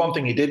diligence, but the one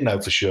thing he did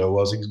know for sure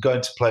was he was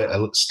going to play at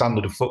a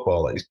standard of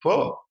football that he's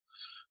put.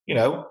 You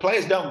know,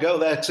 players don't go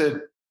there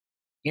to,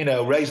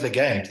 raise their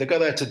games. They go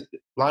there to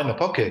line the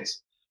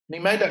pockets. And he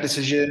made that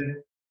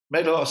decision,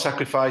 made a lot of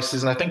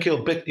sacrifices, and I think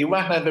he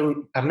might never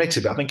admit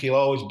it, but I think he'll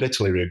always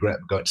bitterly regret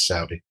going to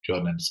Saudi,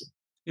 Jordan Henderson.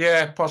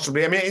 Yeah,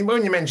 possibly. I mean,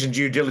 when you mentioned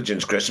due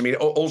diligence, Chris, I mean,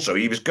 also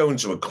he was going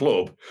to a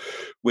club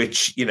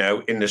which,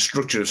 in the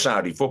structure of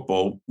Saudi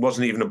football,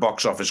 wasn't even a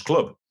box office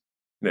club.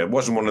 It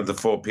wasn't one of the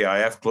 4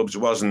 PIF clubs. It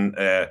wasn't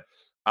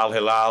Al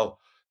Hilal.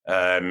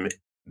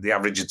 The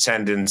average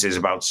attendance is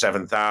about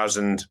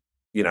 7,000.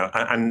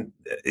 And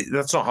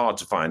that's not hard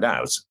to find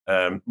out,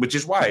 which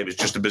is why it was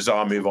just a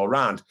bizarre move all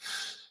round.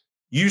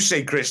 You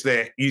say, Chris,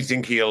 that you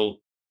think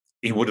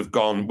he would have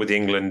gone with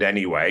England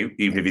anyway,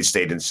 even if he'd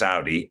stayed in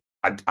Saudi.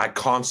 I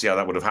can't see how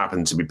that would have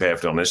happened, to be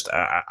perfectly honest.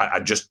 I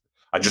just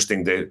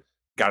think that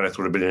Gareth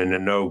would have been in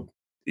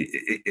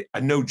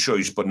a no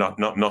choice, but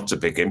not to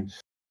pick him.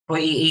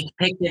 But he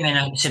picked him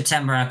in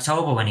September,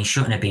 October when he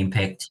shouldn't have been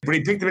picked. But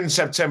he picked him in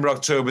September,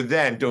 October.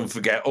 Then don't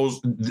forget,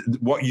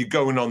 what you're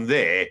going on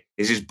there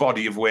is his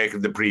body of work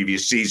of the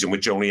previous season,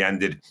 which only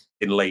ended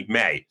in late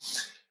May.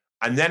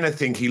 And then I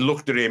think he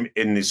looked at him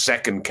in his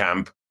second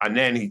camp, and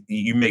then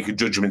you make a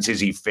judgment: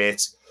 is he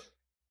fit?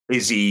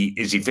 Is he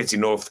fit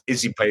enough?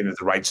 Is he playing at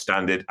the right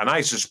standard? And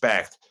I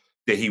suspect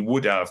that he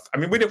would have. I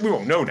mean, we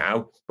won't know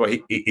now, but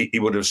he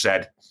would have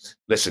said,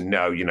 "Listen,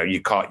 no,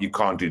 you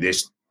can't do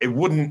this." It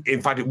wouldn't.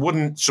 In fact, it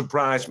wouldn't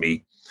surprise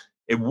me.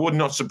 It would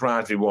not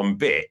surprise me one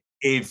bit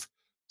if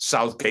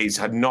Southgate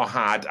had not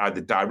had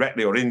either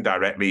directly or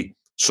indirectly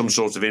some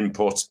sort of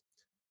input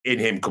in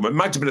him coming. It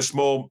might have been a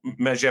small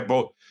measure,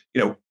 but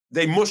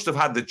they must have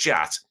had the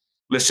chat.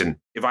 Listen,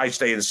 if I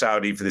stay in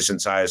Saudi for this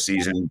entire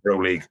season in Pro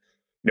League,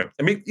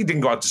 I mean, he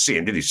didn't go out to see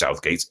him, did he,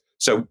 Southgate?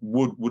 So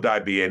would I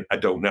be in? I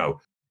don't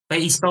know. But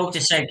he spoke to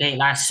Southgate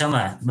last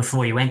summer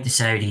before he went to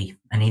Saudi,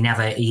 and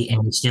he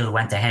still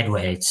went ahead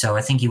with it. So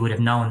I think he would have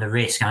known the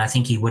risk, and I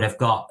think he would have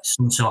got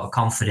some sort of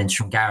confidence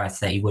from Gareth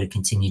that he would have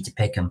continued to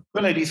pick him.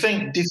 Willie, do you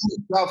think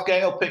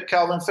Southgate will pick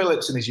Calvin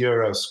Phillips in his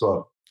Euro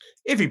squad?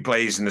 If he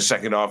plays in the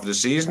second half of the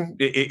season,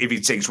 if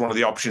he takes one of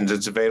the options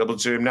that's available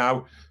to him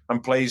now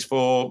and plays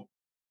for,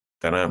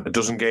 I don't know, a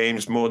dozen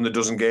games, more than a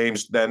dozen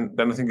games, then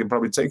I think he'd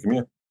probably take him,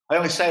 yeah. I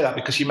only say that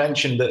because you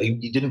mentioned that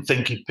you didn't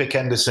think he'd pick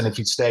Henderson if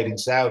he'd stayed in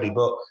Saudi,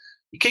 but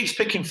he keeps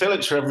picking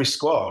Phillips for every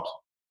squad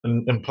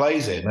and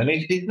plays him, and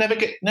he never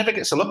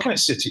gets a look in at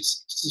City.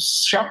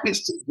 It's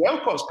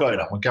what's going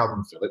on with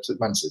Calvin Phillips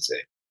at Man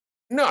City.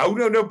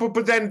 No,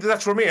 but then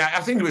that's what I mean. I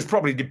think it was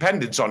probably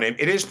dependence on him.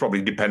 It is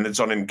probably dependence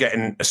on him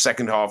getting a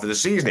second half of the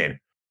season in.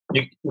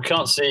 You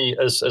can't see,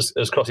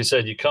 as Crotty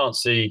said, you can't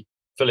see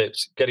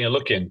Phillips getting a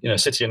look in.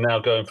 City are now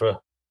going for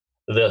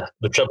the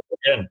treble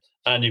again,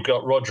 and you've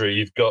got Rodri,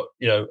 you've got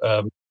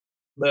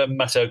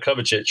Mateo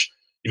Kovacic,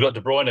 you've got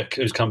De Bruyne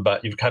who's come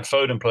back, you've had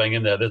Foden playing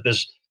in there.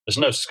 There's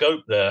no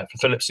scope there for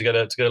Phillips to get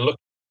a look.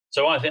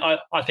 So I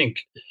think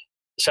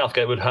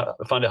Southgate would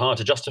find it hard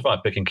to justify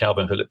picking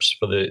Calvin Phillips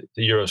for the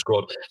Euro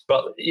squad,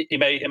 but he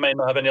may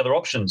not have any other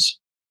options.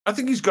 I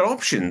think he's got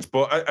options,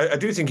 but I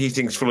do think he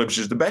thinks Phillips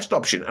is the best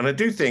option. And I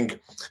do think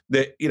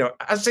that,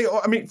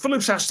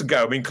 Phillips has to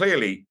go. I mean,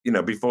 clearly,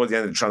 before the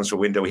end of the transfer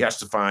window, he has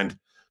to find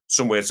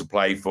somewhere to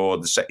play for.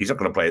 He's not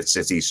going to play at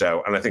City.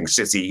 And I think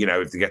City,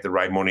 if they get the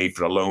right money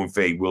for a loan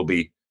fee, will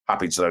be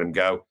happy to let him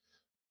go.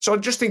 So I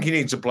just think he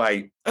needs to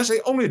play, I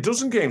say, only a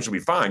dozen games will be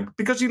fine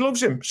because he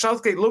loves him.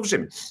 Southgate loves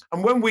him.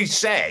 And when we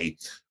say,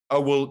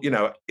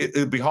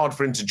 it'll be hard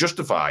for him to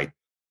justify,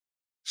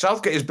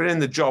 Southgate has been in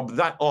the job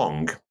that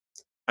long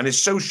and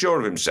is so sure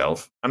of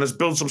himself and has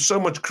built up so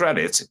much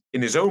credit,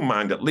 in his own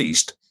mind at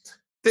least,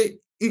 that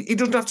he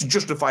doesn't have to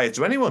justify it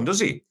to anyone, does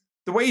he?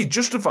 The way he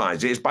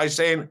justifies it is by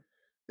saying,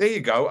 there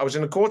you go, I was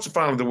in a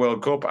quarter-final of the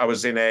World Cup, I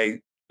was in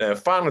a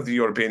final of the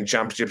European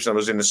Championships, and I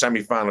was in the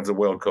semi-final of the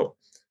World Cup.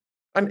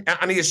 And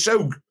he is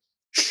so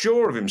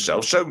sure of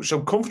himself,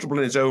 so comfortable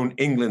in his own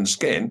England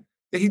skin,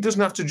 that he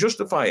doesn't have to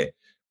justify it.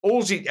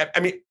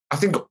 I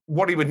think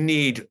what he would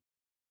need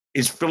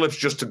is Phillips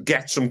just to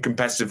get some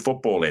competitive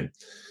football in.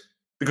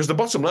 Because the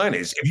bottom line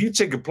is, if you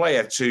take a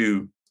player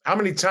to, how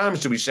many times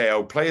do we say,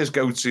 players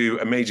go to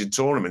a major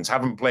tournament,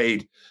 haven't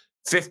played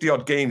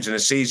 50-odd games in a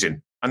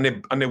season, and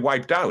they're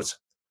wiped out?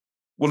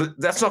 Well,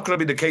 that's not going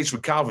to be the case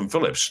with Calvin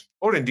Phillips,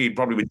 or indeed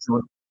probably with,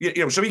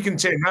 so he can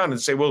turn around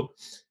and say, well,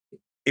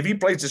 if he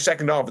plays the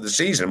second half of the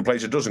season and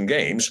plays a dozen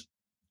games,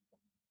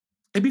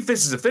 he'd be fit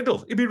as a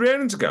fiddle. He'd be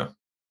raring to go.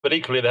 But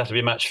equally, they have to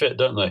be match fit,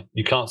 don't they?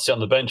 You can't sit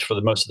on the bench for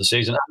the most of the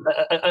season.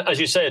 As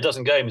you say, a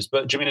dozen games,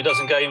 but do you mean a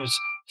dozen games,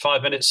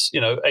 5 minutes,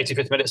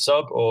 85th minute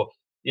sub, or,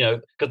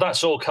 because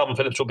that's all Calvin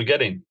Phillips will be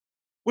getting.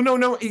 Well,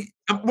 no.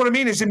 What I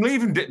mean is him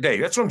leaving,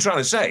 Dave. That's what I'm trying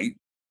to say.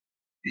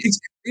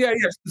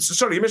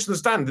 Sorry, you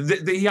misunderstand.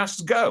 He has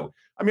to go.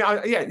 I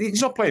mean,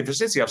 he's not playing for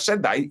City. I've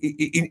said that.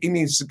 He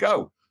needs to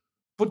go.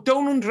 But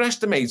don't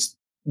underestimate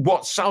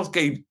what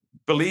Southgate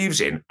believes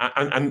in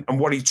and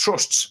what he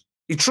trusts.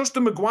 He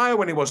trusted Maguire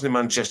when he wasn't in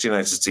Manchester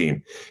United's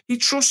team. He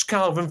trusts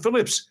Calvin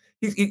Phillips.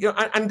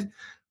 And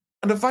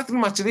the fact of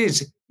the matter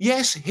is,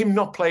 yes, him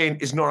not playing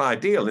is not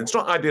ideal. And it's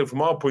not ideal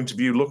from our point of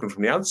view looking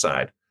from the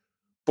outside.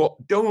 But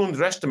don't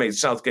underestimate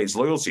Southgate's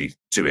loyalty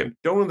to him.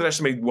 Don't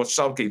underestimate what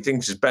Southgate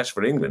thinks is best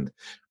for England.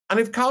 And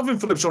if Calvin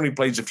Phillips only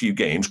plays a few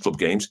games, club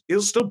games,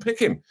 he'll still pick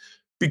him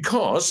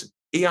because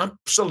he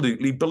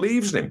absolutely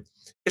believes in him.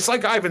 It's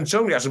like Ivan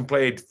Toney hasn't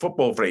played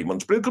football for 8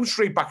 months, but he'll come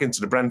straight back into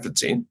the Brentford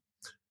team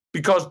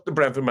because the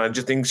Brentford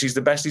manager thinks he's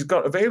the best he's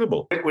got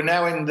available. We're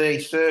now in the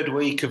third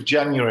week of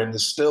January and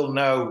there's still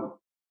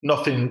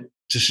nothing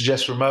to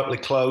suggest remotely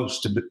close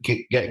to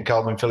getting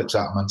Calvin Phillips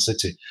out of Man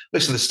City.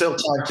 Listen, there's still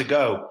time to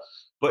go.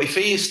 But if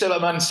he is still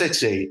at Man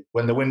City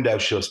when the window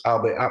shuts,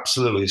 I'll be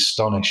absolutely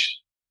astonished.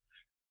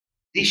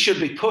 He should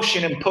be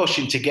pushing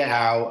to get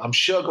out. I'm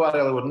sure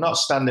Guardiola would not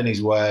stand in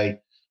his way.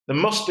 There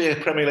must be a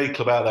Premier League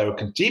club out there who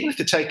can, even if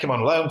they take him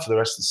on loan for the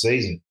rest of the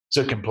season,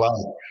 so he can play.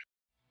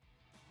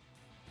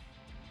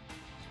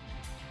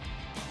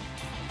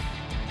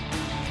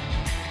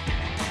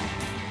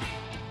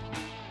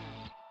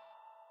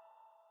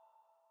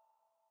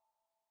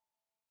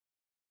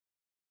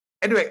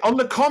 Anyway, on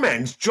the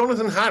comments,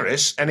 Jonathan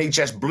Harris,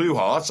 NHS Blue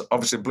Heart,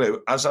 obviously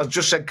blue, as I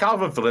just said,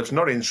 Calvin Phillips,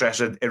 not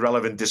interested,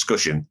 irrelevant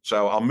discussion.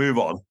 So I'll move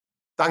on.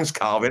 Thanks,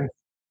 Calvin,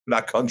 for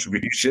that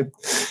contribution.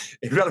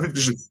 Irrelevant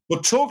discussion.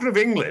 But talking of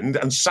England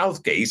and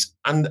Southgate,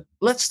 and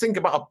let's think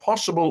about a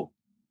possible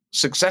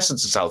successor to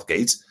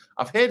Southgate.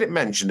 I've heard it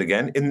mentioned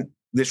again in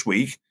this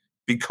week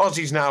because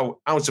he's now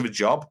out of a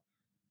job,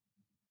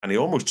 and he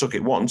almost took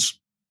it once.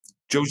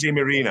 Jose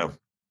Mourinho.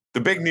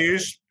 The big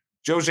news,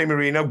 Jose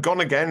Mourinho,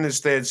 gone again in his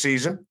third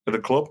season for the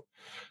club.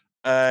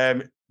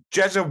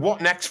 Jezza,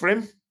 what next for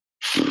him?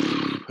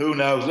 Who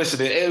knows?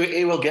 Listen,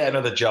 he will get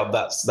another job.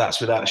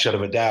 That's without a shadow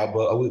of a doubt.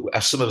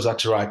 But some of us had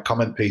to write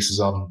comment pieces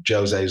on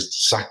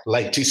Jose's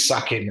latest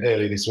sacking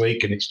early this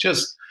week, and it's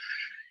just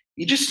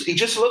he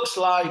just looks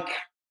like,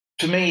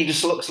 to me, he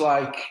just looks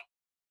like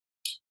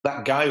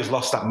that guy who's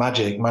lost that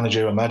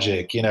managerial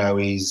magic. You know,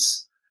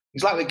 he's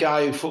like the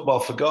guy who football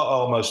forgot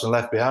almost and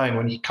left behind.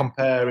 When you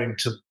compare him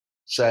to,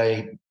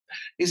 say,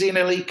 is he an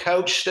elite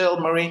coach still,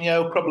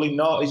 Mourinho? Probably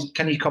not.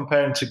 Can you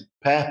compare him to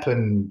Pep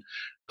and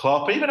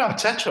Klopp? Even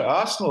Arteta at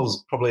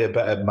Arsenal's probably a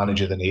better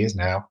manager than he is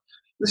now.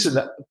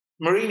 Listen,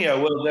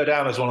 Mourinho will go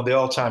down as one of the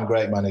all-time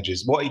great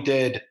managers. What he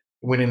did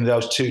winning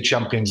those 2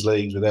 Champions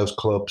Leagues with those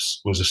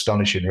clubs was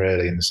astonishing,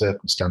 really, in the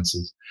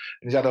circumstances.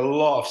 And he's had a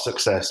lot of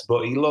success,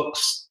 but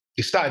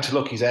he's starting to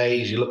look his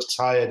age. He looks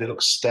tired. He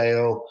looks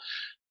stale.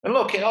 And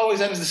look, it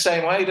always ends the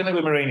same way, doesn't it,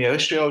 with Mourinho?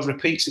 History always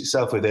repeats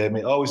itself with him.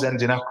 It always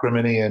ends in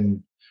acrimony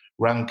and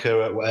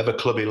rancour at whatever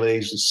club he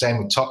leaves. The same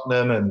with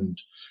Tottenham and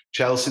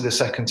Chelsea the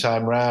second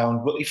time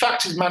round. But in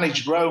fact, he's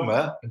managed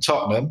Roma and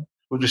Tottenham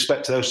with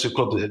respect to those 2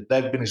 clubs.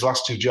 They've been his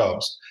last 2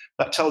 jobs.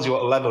 That tells you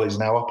what level he's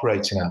now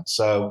operating at.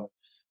 So,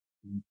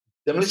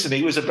 then listen,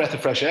 he was a breath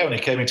of fresh air when he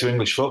came into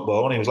English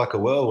football, and he was like a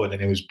whirlwind,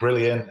 and he was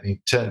brilliant. And he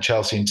turned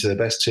Chelsea into the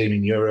best team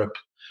in Europe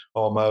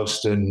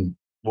almost, and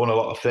won a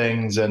lot of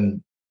things.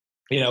 And,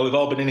 you know, we've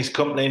all been in his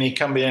company, and he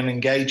can be an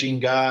engaging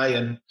guy.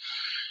 And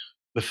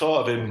the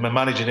thought of him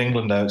managing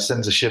England now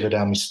sends a shiver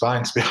down my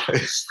spine, to be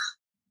honest.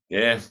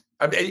 Yeah.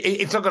 I mean,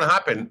 it's not going to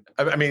happen.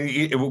 I mean,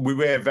 we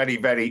were very,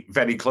 very,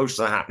 very close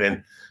to that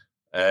happening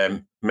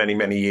many,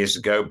 many years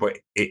ago, but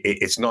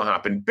it's not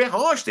happened. Bit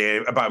harsh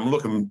there about him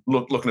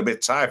looking a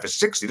bit tired for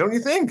 60, don't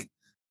you think?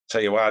 Tell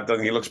you what, I don't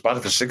think he looks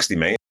bad for 60,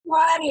 mate.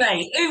 Well,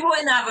 anyway, who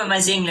wouldn't have him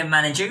as England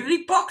manager? It'd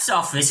be box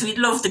office. We'd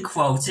love the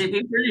quote. It'd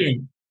be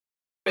brilliant.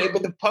 It'd be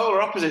the polar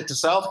opposite to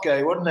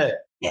Southgate, wouldn't it?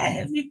 Yeah,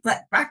 every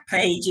back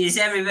pages,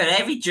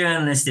 every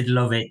journalist would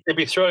love it. They'd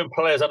be throwing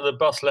players under the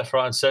bus left,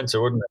 right and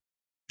centre, wouldn't it?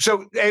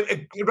 So,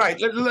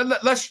 right,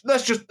 let's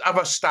just have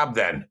a stab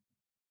then,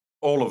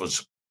 all of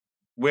us,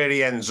 where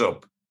he ends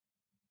up.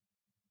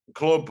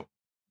 Club,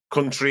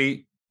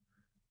 country,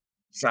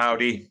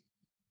 Saudi.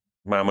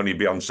 My money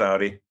be on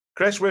Saudi.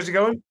 Chris, where's he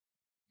going?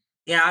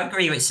 Yeah, I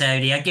agree with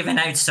Saudi. I'd give an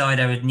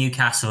outsider with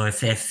Newcastle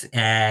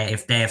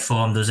if their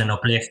form doesn't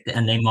uplift,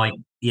 and they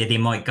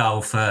might go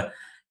for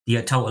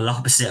the total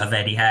opposite of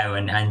Eddie Howe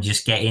and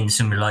just get in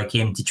somebody like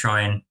him to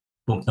try and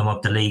bump them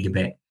up the league a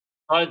bit.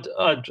 I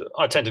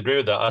tend to agree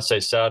with that. I'd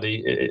say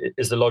Saudi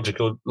is the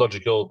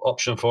logical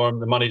option for him.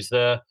 The money's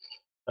there.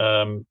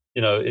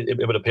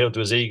 It would appeal to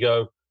his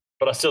ego,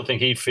 but I still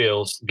think he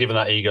feels, given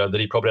that ego, that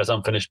he probably has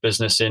unfinished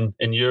business in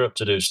Europe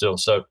to do still.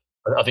 So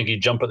I think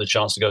he'd jump at the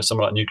chance to go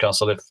somewhere like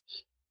Newcastle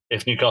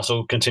if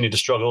Newcastle continue to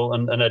struggle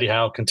and Eddie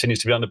Howe continues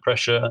to be under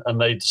pressure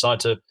and they decide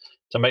to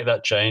make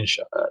that change.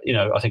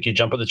 I think he'd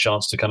jump at the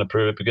chance to kind of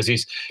prove it, because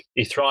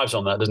he thrives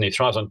on that, doesn't he? He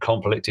thrives on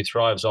conflict. He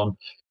thrives on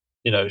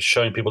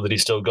showing people that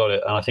he's still got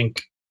it. And I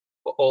think,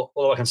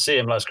 although I can see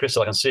him, like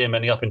Crystal, I can see him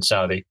ending up in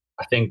Saudi.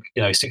 I think,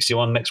 he's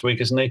 61 next week,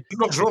 isn't he? He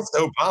looks rough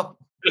though, pal.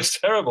 It's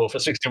terrible for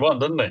 61,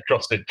 doesn't it,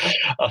 Crosty?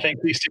 I think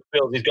he still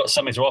feels he's got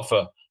something to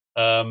offer.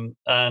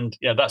 And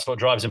that's what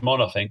drives him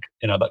on, I think,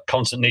 that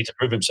constant need to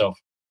prove himself.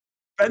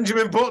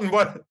 Benjamin Button,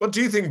 what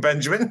do you think,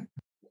 Benjamin?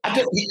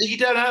 You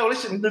don't know.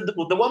 Listen,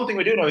 the one thing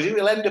we do know is he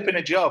will end up in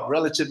a job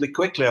relatively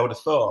quickly, I would have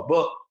thought.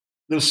 But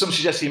there was some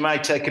suggestion he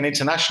might take an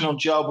international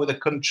job with a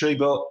country,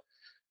 but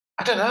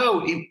I don't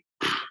know.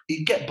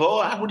 He'd get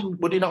bored.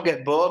 Would he not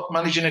get bored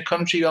managing a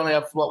country? You only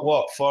have,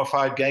 4 or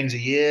 5 games a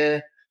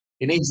year.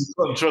 He needs the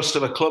cut and thrust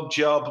of a club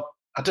job.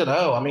 I don't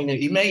know. I mean,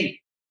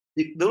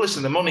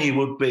 listen, the money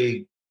would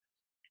be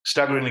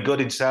staggeringly good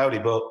in Saudi,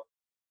 but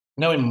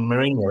knowing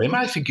Mourinho, he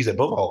might think he's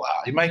above all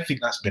that. He might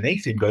think that's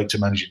beneath him going to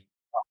managing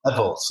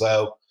level.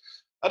 So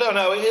I don't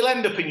know. He'll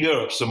end up in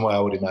Europe somewhere, I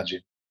would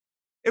imagine.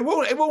 It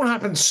won't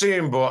happen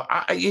soon, but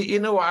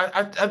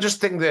I just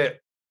think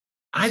that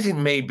I think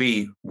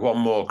maybe one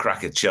more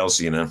crack at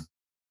Chelsea,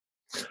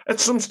 at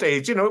some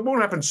stage, it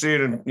won't happen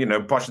soon, and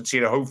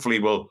Pochettino hopefully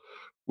will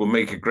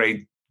make a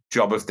great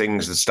job of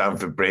things at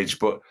Stamford Bridge.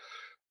 But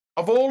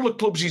of all the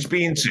clubs he's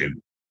been to,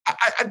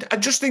 I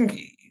just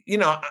think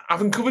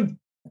I've uncovered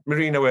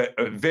Mourinho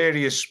at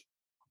various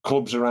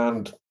clubs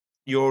around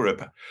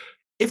Europe.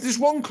 If there's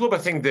one club I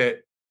think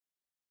that,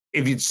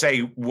 if you'd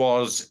say,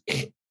 was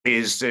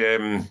his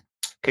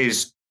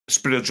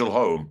spiritual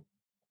home,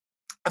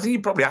 I think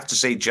you'd probably have to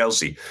say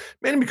Chelsea,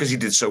 mainly because he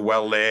did so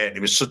well there. It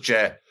was such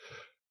a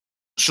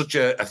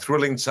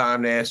thrilling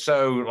time there.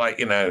 So,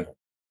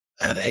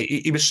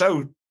 he was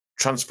so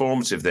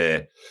transformative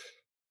there.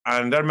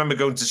 And I remember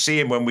going to see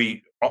him when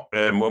we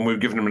were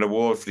giving him an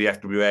award for the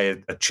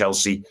FWA at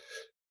Chelsea,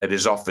 at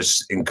his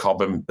office in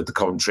Cobham, at the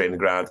Cobham training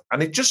ground.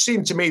 And it just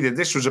seemed to me that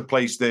this was a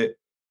place that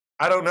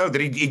I don't know, that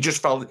he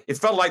just it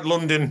felt like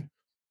London,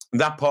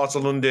 that part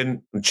of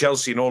London, and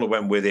Chelsea and all that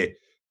went with it,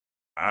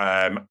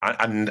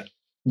 and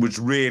was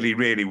really,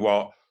 really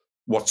what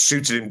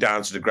suited him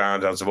down to the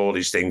ground out of all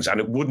these things. And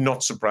it would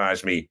not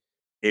surprise me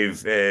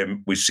if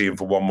we see him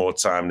for one more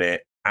time there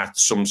at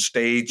some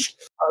stage.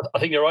 I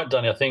think you're right,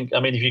 Danny. I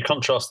mean, if you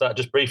contrast that,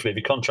 just briefly, if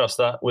you contrast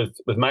that with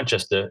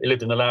Manchester, he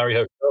lived in the Lowry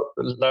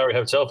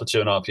Hotel for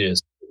 2.5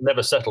 years,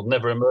 never settled,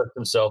 never immersed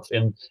himself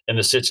in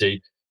the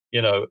city,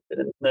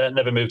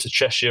 never moved to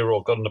Cheshire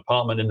or got an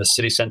apartment in the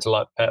city centre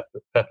like Pep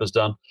has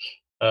done.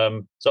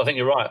 So I think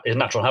you're right. His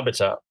natural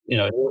habitat, he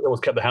always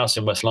kept the house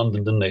in West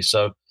London, didn't he?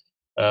 So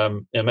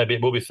maybe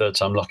it will be third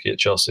time lucky at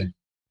Chelsea.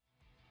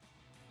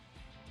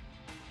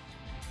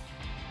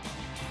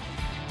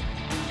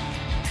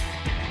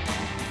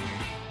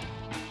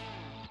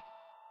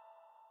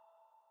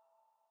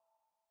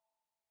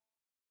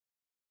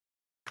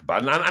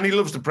 And he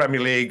loves the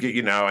Premier League,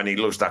 and he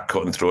loves that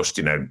cut and thrust,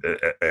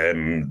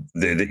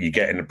 that you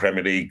get in the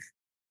Premier League,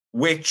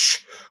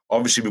 which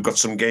obviously we've got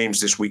some games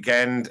this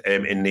weekend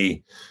in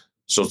the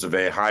sort of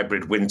a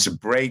hybrid winter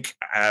break.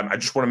 I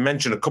just want to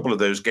mention a couple of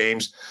those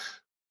games.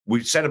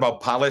 We said about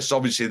Palace,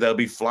 obviously they'll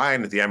be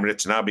flying at the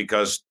Emirates now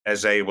because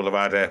Eze will have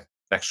had an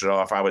extra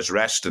half hour's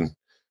rest, and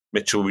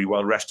Mitchell will be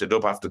well rested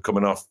up after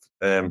coming off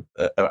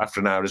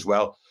after an hour as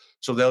well.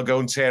 So they'll go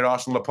and tear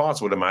Arsenal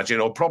apart, I would imagine,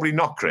 or probably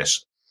not,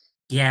 Chris.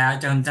 Yeah,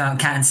 I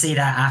can't see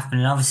that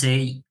happening.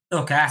 Obviously,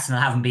 look, Arsenal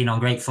haven't been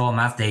on great form,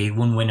 have they?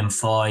 1 win and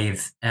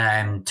 5,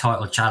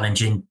 title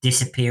challenging,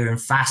 disappearing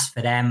fast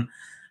for them.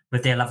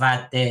 But they'll have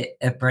had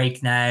a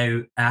break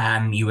now.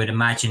 You would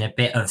imagine a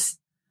bit of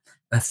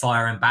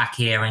firing back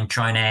here and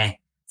trying to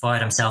fire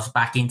themselves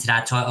back into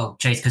that title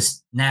chase,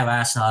 because now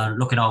Arsenal are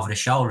looking over the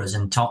shoulders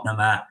and Tottenham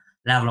are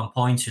level on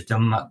points with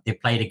them. They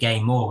played a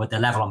game more, but they're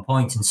level on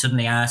points, and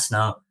suddenly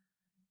Arsenal,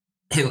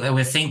 who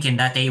were thinking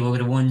that they were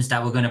the ones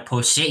that were going to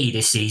push City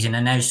this season,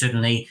 and now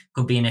suddenly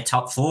could be in a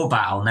top 4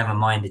 battle, never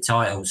mind the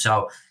title.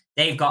 So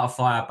they've got to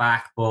fire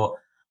back. But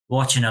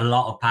watching a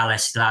lot of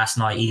Palace last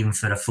night, even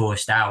for the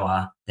first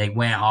hour, they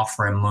weren't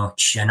offering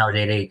much. I know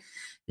they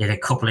had a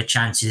couple of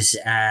chances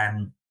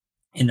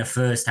in the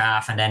first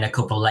half and then a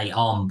couple late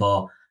on,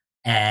 but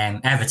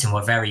Everton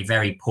were very,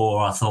 very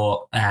poor, I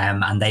thought,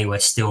 and they were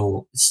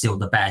still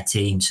the better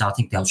team. So I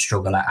think they'll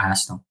struggle at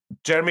Arsenal.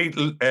 Jeremy,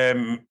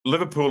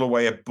 Liverpool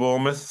away at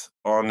Bournemouth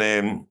on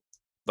the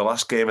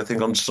last game, I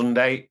think, on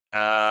Sunday.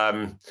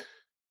 Bournemouth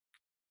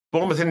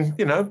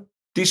in,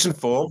 decent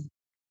form.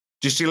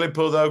 Do you see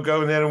Liverpool, though,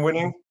 going there and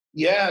winning?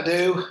 Yeah, I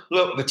do.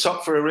 Look, they're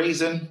top for a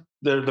reason.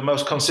 They're the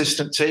most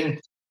consistent team.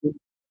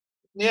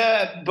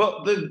 Yeah,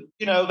 but they're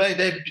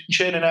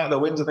churning out the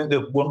wins. I think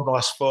they've won the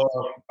last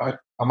 4. I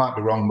might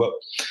be wrong, but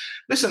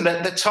listen,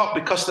 they're top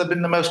because they've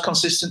been the most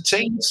consistent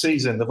team this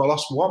season. They've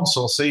lost once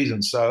all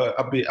season, so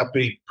I'd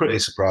be pretty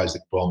surprised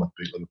if Bournemouth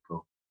beat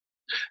Liverpool.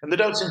 And they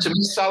don't seem to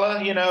miss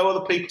Salah.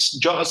 Other people,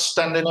 Jota's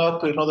standing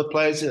up, and other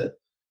players,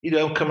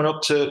 coming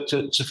up to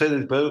fill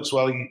his boots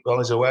while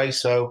he's away.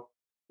 So,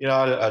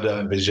 I don't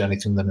envision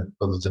anything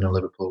other than a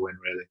Liverpool win,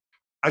 really.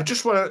 I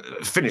just want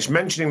to finish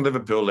mentioning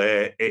Liverpool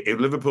there. If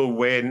Liverpool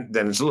win,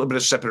 then there's a little bit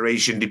of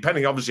separation.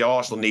 Depending, obviously,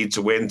 Arsenal need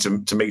to win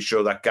to make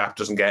sure that gap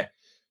doesn't get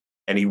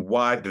any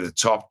wider at the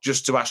top.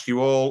 Just to ask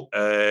you all,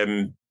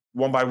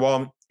 one by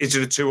one, is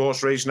it a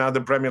 2-horse race now,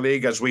 the Premier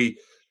League, as we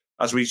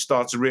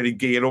start to really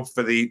gear up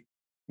for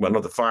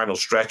not the final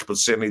stretch, but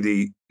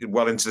certainly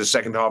well into the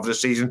second half of the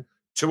season?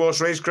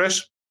 2-horse race,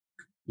 Chris?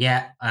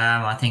 Yeah,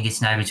 I think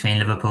it's now between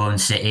Liverpool and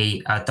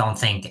City. I don't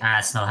think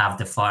Arsenal have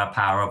the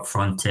firepower up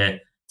front to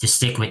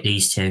stick with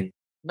these two.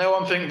 No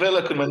one think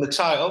Villa can win the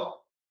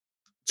title.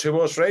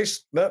 2-horse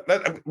race? No,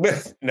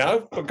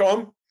 but go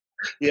on.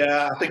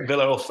 Yeah, I think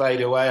Villa will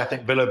fade away. I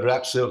think Villa will be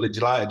absolutely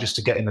delighted just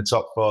to get in the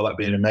top 4. That'd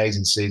be an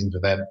amazing season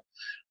for them.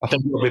 I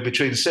think it'll be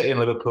between City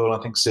and Liverpool.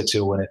 I think City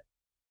will win it.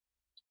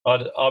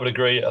 I would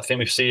agree. I think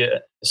we've seen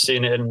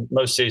it in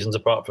most seasons,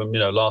 apart from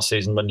last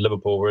season when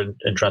Liverpool were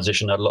in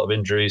transition, had a lot of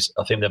injuries.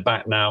 I think they're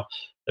back now.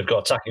 They've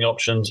got attacking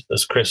options,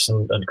 as Chris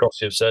and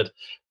Crossy have said.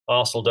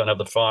 Arsenal don't have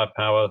the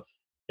firepower.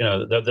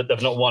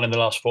 They've not won in the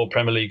last 4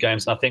 Premier League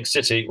games. And I think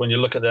City, when you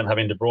look at them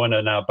having De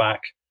Bruyne now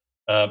back,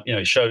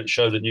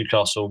 showed at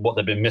Newcastle what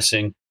they've been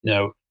missing.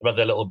 They've had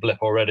their little blip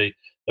already.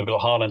 They've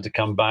got Haaland to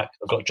come back.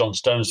 They've got John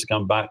Stones to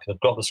come back. They've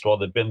got the squad.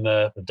 They've been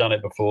there. They've done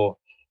it before.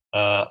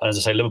 And as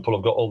I say, Liverpool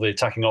have got all the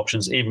attacking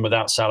options, even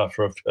without Salah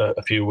for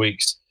a few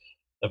weeks.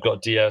 They've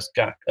got Diaz,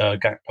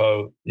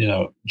 Gakpo,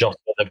 Jota.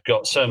 They've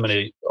got so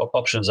many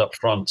options up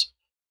front.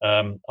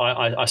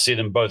 I see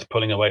them both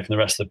pulling away from the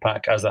rest of the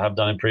pack, as they have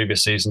done in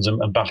previous seasons,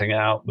 and battling it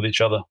out with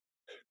each other.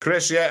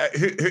 Chris, yeah,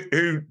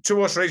 who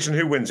 2-horse race and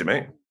who wins it,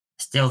 mate?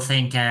 Still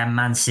think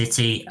Man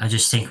City. I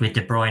just think with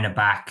De Bruyne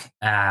back,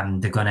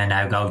 they're going to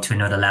now go to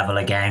another level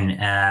again.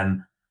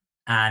 And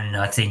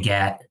I think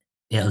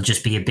it'll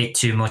just be a bit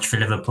too much for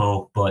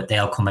Liverpool, but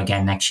they'll come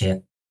again next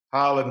year.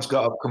 Haaland's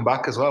got to come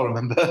back as well,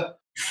 remember?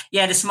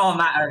 Yeah, the small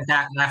matter of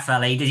that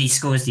fella, he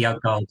scores the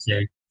odd goal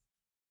too.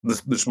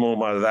 The small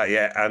matter of that,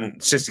 yeah.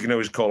 And City can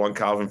always call on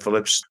Calvin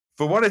Phillips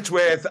For what it's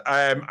worth,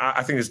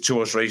 I think it's a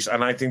two-horse race,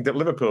 and I think that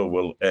Liverpool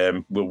will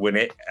win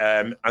it.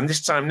 And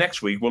this time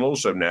next week, we'll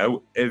also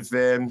know if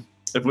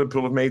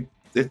Liverpool have made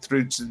it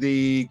through to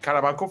the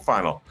Carabao Cup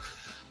final.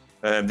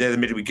 They're the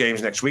midweek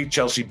games next week.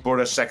 Chelsea,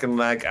 Borough, second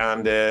leg,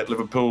 and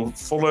Liverpool,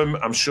 Fulham.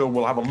 I'm sure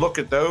we'll have a look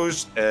at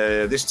those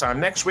this time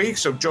next week.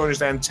 So join us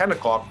then 10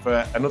 o'clock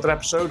for another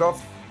episode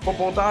of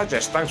Football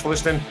Digest. Thanks for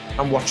listening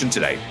and watching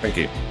today. Thank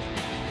you.